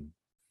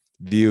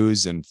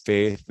views and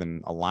faith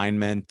and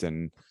alignment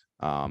and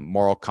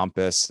moral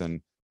compass.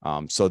 And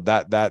so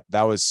that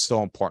was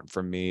so important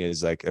for me,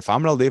 is like, if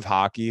I'm going to leave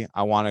hockey,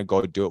 I want to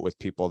go do it with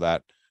people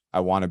that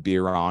I want to be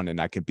around,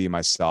 and I can be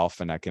myself,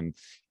 and I can,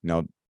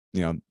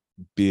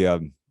 be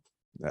a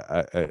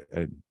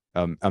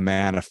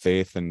man of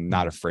faith and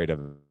not afraid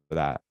of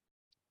that.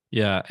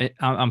 Yeah,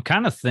 I'm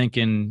kind of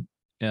thinking,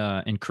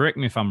 and correct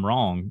me if I'm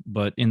wrong,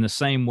 but in the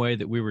same way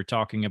that we were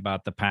talking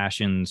about the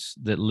passions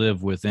that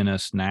live within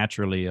us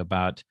naturally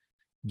about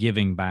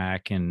giving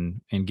back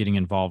and getting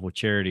involved with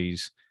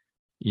charities,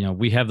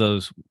 we have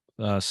those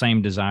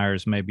same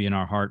desires maybe in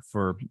our heart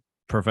for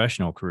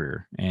professional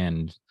career.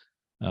 And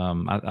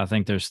I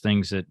think there's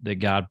things that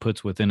God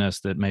puts within us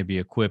that maybe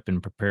equip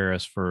and prepare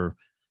us for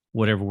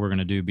whatever we're going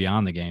to do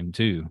beyond the game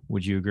too.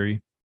 Would you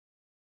agree?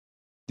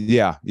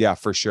 Yeah,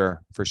 for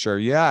sure.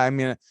 Yeah. I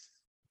mean,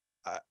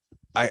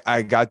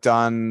 I got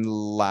done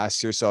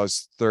last year, so I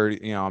was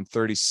 30, I'm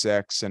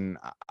 36, and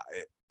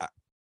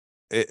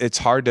it's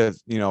hard to,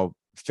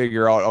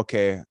 figure out,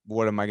 okay,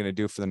 what am I going to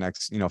do for the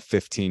next,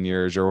 15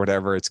 years or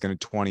whatever, it's going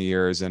to 20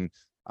 years. And,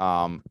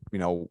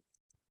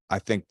 I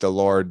think the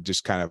Lord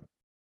just kind of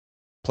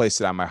placed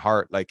it on my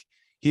heart. Like,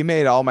 he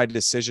made all my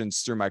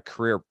decisions through my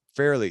career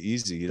fairly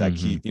easy. Like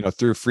he,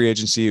 through free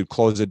agency, he'd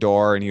close the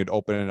door and he would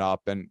open it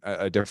up and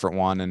a different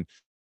one. And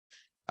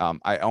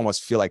I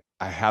almost feel like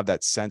I have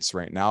that sense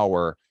right now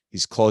where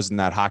he's closing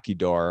that hockey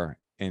door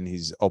and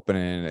he's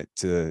opening it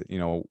to,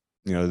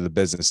 the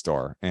business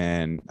door.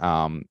 And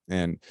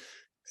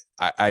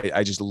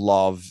I just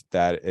love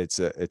that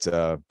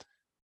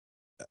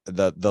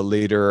the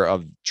leader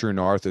of True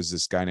North is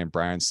this guy named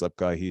Brian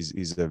Slipka.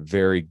 He's a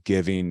very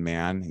giving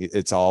man.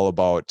 It's all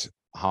about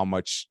how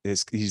much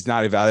he's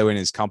not evaluating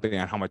his company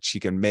on how much he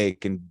can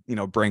make and,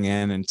 bring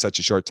in such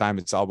a short time.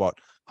 It's all about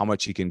how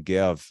much he can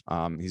give.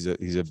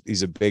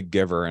 He's a big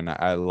giver. And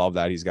I love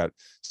that he's got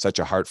such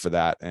a heart for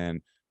that.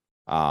 And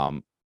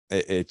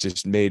it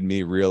just made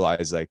me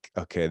realize, like,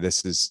 okay,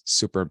 this is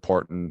super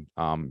important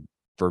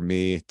for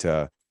me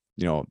to,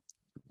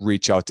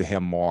 reach out to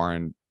him more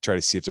and try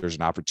to see if there's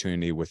an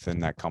opportunity within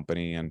that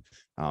company. And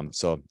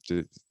so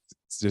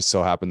just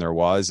so happened there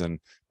was, and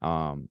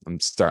I'm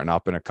starting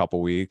up in a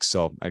couple weeks,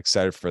 so I'm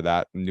excited for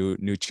that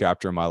new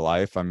chapter in my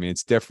life. I mean,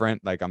 it's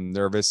different. Like, I'm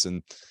nervous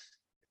and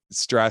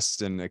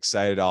stressed and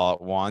excited all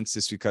at once,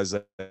 just because,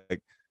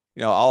 like,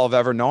 all I've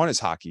ever known is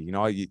hockey.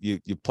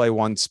 You play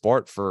one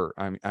sport for,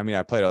 I mean,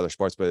 I played other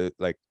sports, but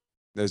like,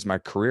 it was my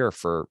career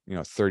for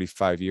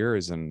 35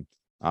 years, and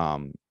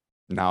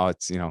now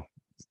it's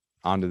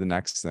on to the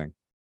next thing.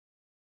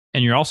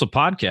 And you're also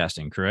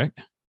podcasting, correct?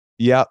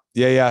 Yeah.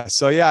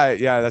 So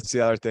yeah, that's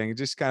the other thing.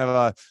 Just kind of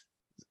a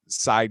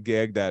side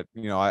gig that,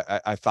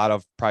 I thought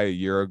of probably a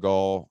year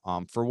ago.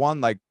 For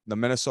one, like the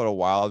Minnesota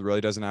Wild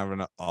really doesn't have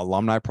an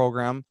alumni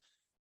program.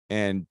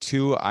 And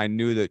two, I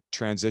knew that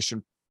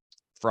transition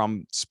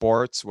from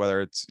sports, whether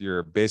it's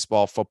your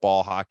baseball,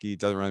 football, hockey,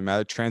 doesn't really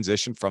matter.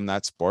 Transition from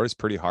that sport is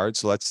pretty hard.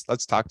 So let's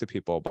talk to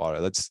people about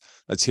it.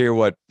 Let's hear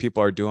what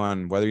people are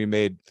doing, whether you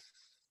made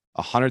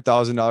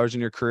 $100,000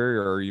 in your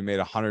career or you made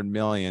 100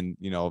 million,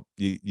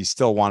 you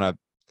still want to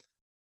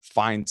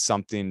find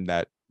something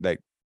that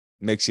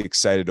makes you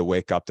excited to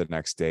wake up the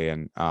next day.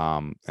 And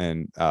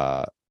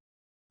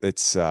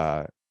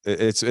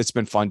it's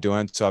been fun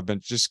doing. So I've been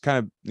just kind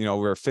of,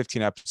 we're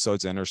 15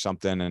 episodes in or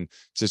something, and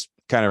just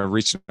kind of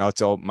reaching out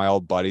to my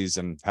old buddies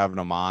and having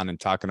them on and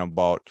talking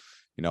about,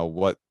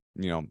 what,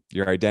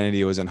 your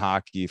identity was in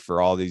hockey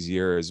for all these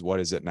years. What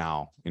is it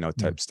now?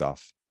 Type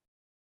stuff.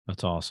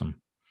 That's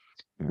awesome.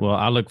 Well,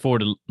 I look forward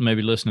to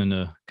maybe listening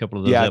to a couple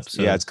of those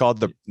episodes. Yeah, it's called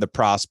the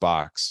Pross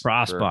Box.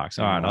 Pross Box.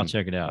 All right, I'll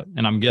check it out.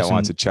 And I'm guessing I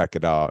want to check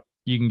it out.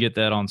 You can get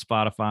that on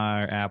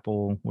Spotify or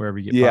Apple, wherever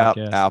you get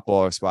podcasts. Apple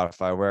or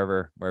Spotify,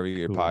 wherever you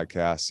get your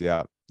podcasts.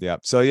 Yeah.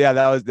 So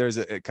yeah, there's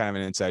a kind of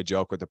an inside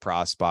joke with the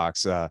Pross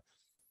Box. I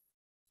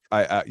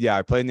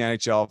played in the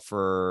NHL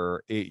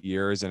for 8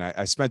 years, and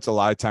I spent a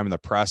lot of time in the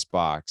press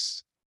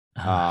box.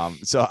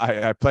 So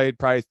I played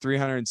probably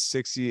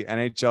 360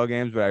 NHL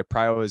games, but I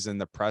probably was in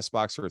the press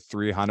box for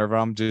 300 of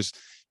them. Just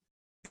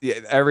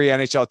every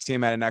NHL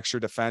team had an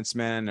extra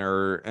defenseman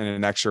or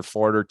an extra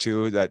forward or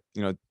two that,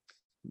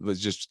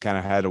 was just kind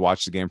of had to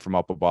watch the game from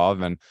up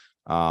above. And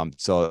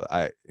so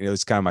it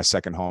was kind of my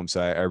second home.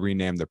 So I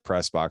renamed the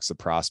press box the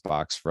Pross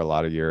Box for a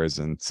lot of years.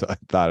 And so I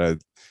thought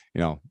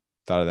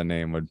the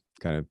name would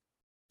kind of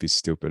be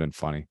stupid and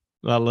funny.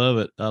 I love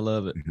it.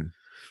 Mm-hmm.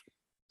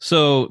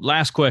 So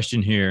last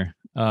question here.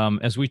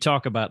 As we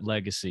talk about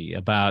legacy,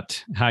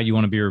 about how you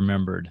want to be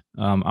remembered,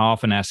 I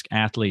often ask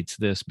athletes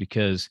this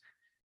because,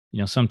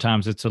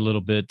 sometimes it's a little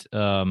bit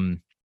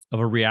of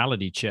a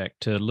reality check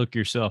to look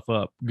yourself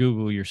up,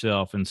 Google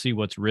yourself, and see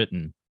what's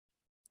written.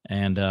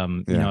 And,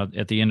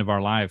 at the end of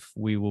our life,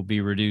 we will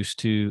be reduced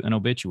to an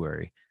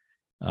obituary.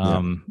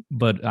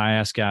 But I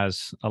ask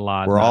guys a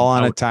lot. We're all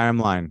on a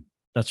timeline.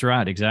 That's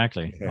right.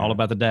 Exactly. Yeah. All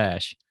about the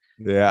dash.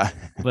 Yeah.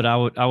 But I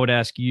would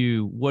ask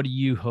you, what do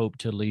you hope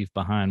to leave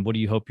behind? What do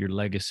you hope your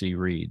legacy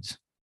reads?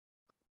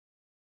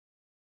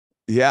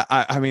 Yeah.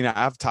 I mean,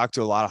 I've talked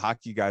to a lot of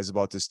hockey guys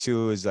about this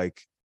too, is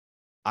like,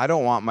 I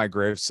don't want my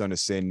gravestone to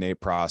say Nate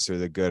Prosser,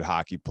 the good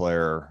hockey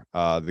player,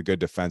 the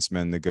good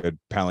defenseman, the good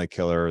penalty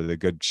killer, the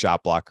good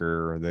shot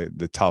blocker,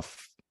 the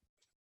tough,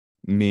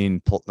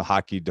 mean the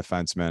hockey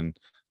defenseman.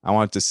 I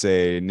want to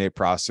say Nate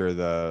Prosser,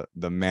 the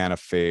man of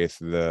faith,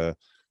 the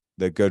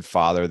good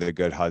father, the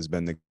good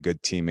husband, the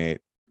good teammate,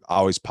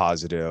 always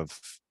positive,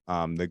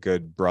 the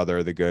good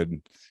brother, the good,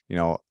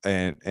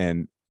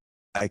 and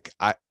like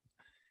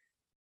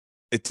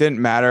it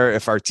didn't matter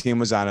if our team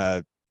was on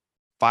a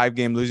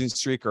 5-game losing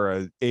streak or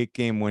a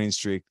 8-game winning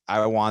streak.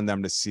 I want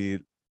them to see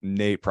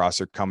Nate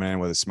Prosser coming in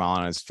with a smile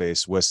on his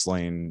face,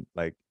 whistling,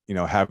 like,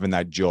 having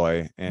that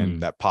joy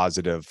and that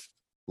positive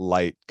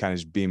light kind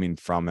of beaming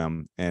from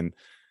him. And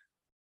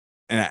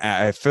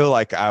I feel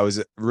like I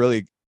was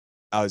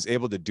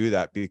able to do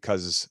that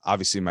because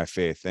obviously my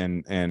faith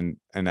and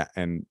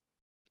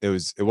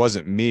it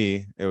wasn't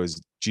me, it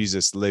was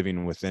Jesus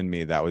living within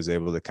me that was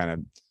able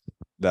to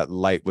that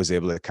light was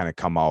able to kind of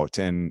come out.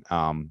 And,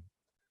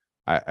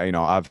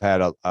 I've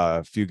had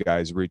a few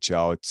guys reach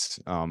out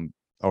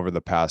over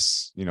the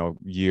past,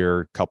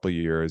 couple of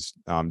years,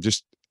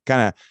 just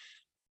kind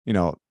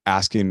of,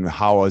 asking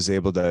how I was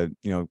able to,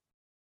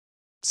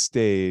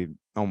 stay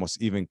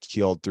almost even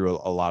keeled through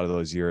a lot of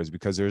those years,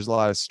 because there's a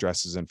lot of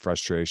stresses and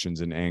frustrations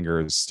and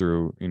angers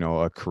through,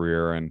 a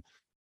career. And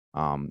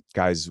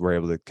guys were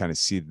able to kind of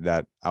see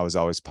that I was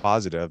always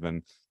positive.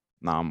 And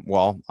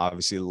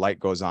obviously light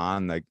goes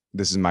on. Like,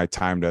 this is my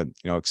time to,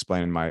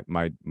 explain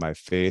my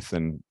faith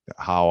and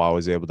how I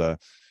was able to,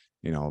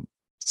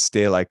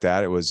 stay like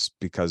that. It was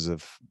because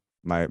of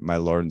my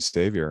Lord and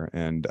Savior.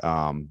 And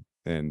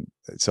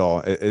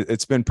so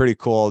it's been pretty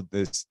cool.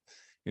 This,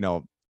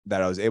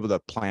 that I was able to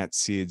plant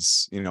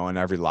seeds, in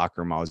every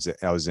locker room I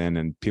was in,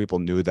 and people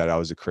knew that I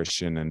was a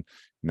Christian. And,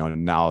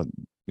 now,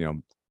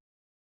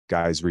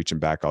 guys reaching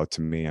back out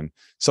to me. And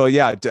so,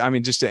 yeah, I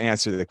mean, just to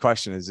answer the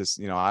question is just,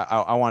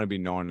 I want to be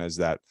known as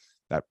that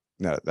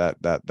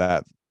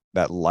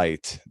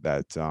light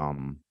that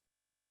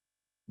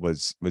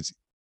was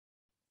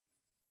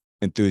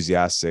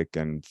enthusiastic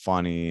and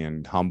funny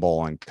and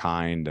humble and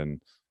kind,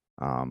 and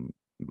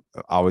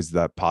always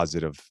that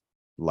positive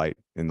light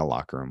in the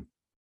locker room.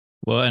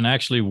 Well, and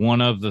actually one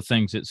of the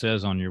things it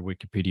says on your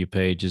Wikipedia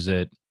page is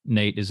that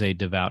Nate is a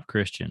devout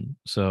Christian.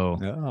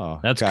 So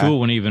that's cool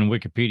when even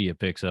Wikipedia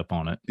picks up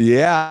on it.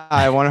 Yeah.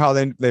 I wonder how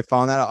they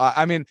found that out.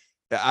 I mean,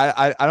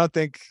 I don't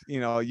think,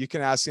 you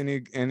can ask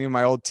any of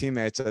my old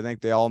teammates. I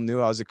think they all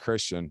knew I was a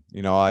Christian.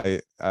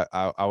 I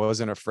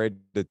wasn't afraid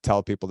to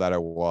tell people that I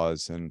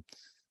was. And,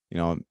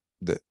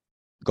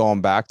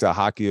 going back to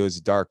hockey, it was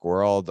a dark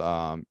world.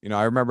 You know,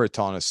 I remember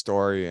telling a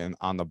story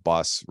on the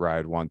bus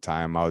ride one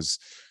time. I was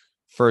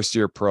first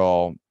year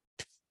pro,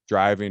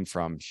 driving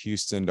from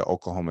Houston to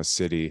Oklahoma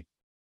City.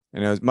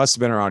 And must have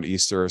been around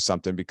Easter or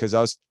something, because I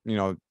was, you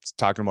know,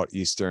 talking about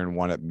Easter and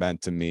what it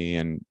meant to me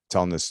and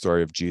telling the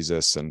story of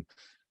Jesus. And,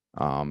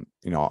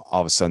 you know,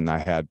 all of a sudden I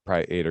had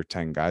probably 8 or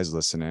 10 guys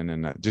listening,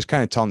 and just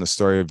kind of telling the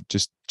story of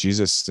just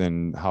Jesus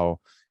and how,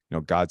 you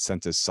know, God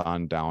sent his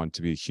son down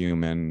to be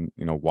human,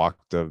 you know,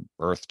 walked the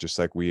earth just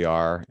like we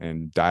are,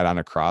 and died on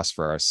a cross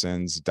for our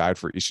sins, died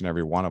for each and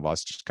every one of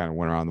us. Just kind of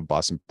went around the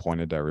bus and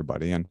pointed to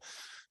everybody, and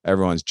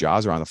everyone's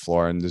jaws were on the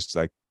floor, and just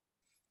like,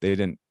 they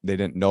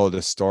didn't know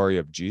the story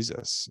of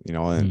Jesus, you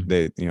know, and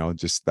they, you know,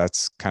 just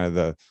that's kind of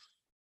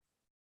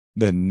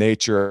the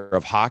nature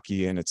of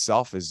hockey in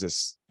itself, is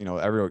just, you know,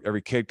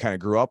 every kid kind of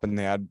grew up and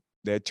they had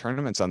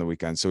tournaments on the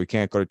weekend, so we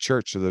can't go to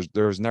church. So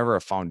there was never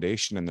a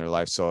foundation in their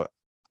life. So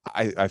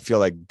I feel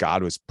like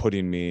God was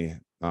putting me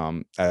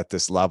at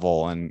this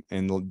level and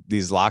in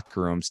these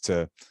locker rooms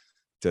to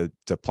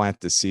plant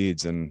the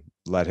seeds and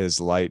let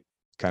his light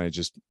kind of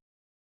just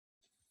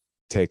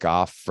take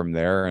off from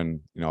there.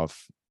 And, you know,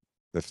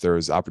 if there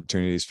was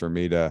opportunities for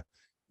me to,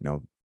 you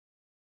know,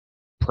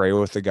 pray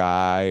with a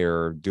guy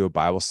or do a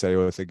Bible study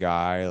with a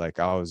guy, like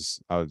I was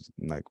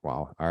like,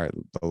 wow, all right,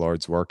 the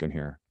Lord's working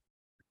here.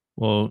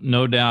 Well,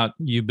 no doubt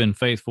you've been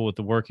faithful with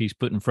the work he's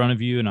put in front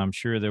of you, and I'm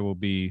sure there will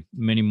be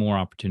many more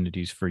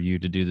opportunities for you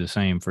to do the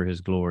same for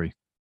his glory.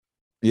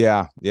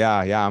 Yeah.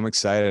 I'm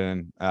excited.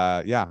 And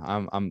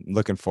I'm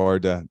looking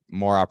forward to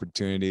more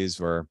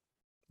opportunities where,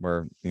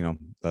 you know,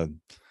 the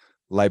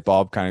light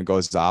bulb kind of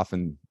goes off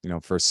and, you know,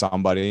 for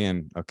somebody,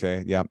 and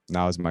okay, yeah,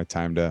 now is my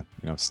time to,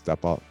 you know,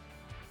 step up.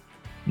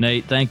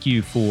 Nate, thank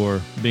you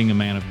for being a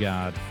man of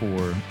God,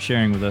 for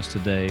sharing with us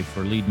today,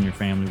 for leading your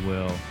family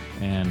well.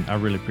 And I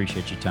really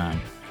appreciate your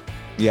time.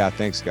 Yeah.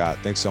 Thanks, Scott.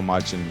 Thanks so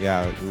much. And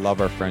yeah, love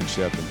our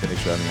friendship, and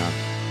thanks for having me on.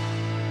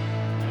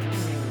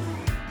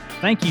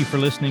 Thank you for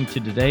listening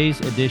to today's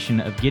edition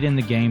of Get in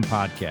the Game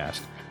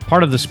podcast,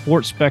 part of the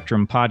Sports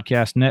Spectrum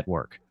Podcast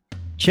Network.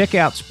 Check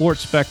out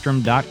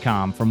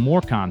sportspectrum.com for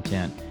more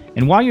content.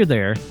 And while you're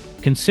there,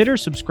 consider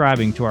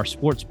subscribing to our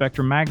Sports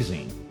Spectrum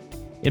magazine.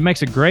 It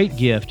makes a great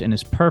gift and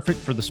is perfect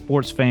for the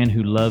sports fan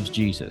who loves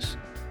Jesus.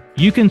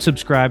 You can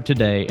subscribe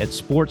today at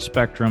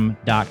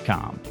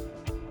sportspectrum.com.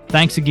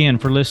 Thanks again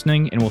for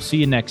listening, and we'll see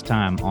you next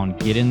time on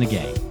Get in the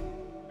Game.